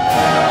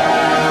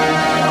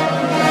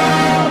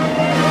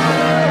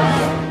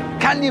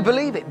 Can you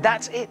believe it?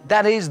 That's it.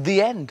 That is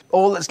the end.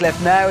 All that's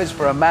left now is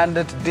for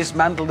Amanda to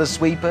dismantle the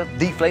sweeper,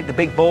 deflate the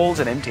big balls,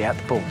 and empty out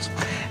the pools.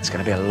 It's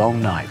going to be a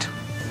long night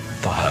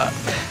for her.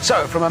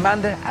 So, from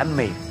Amanda and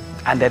me,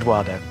 and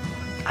Eduardo,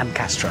 and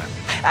Castro,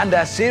 and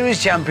our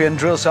series champion,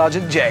 Drill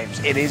Sergeant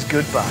James, it is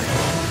goodbye.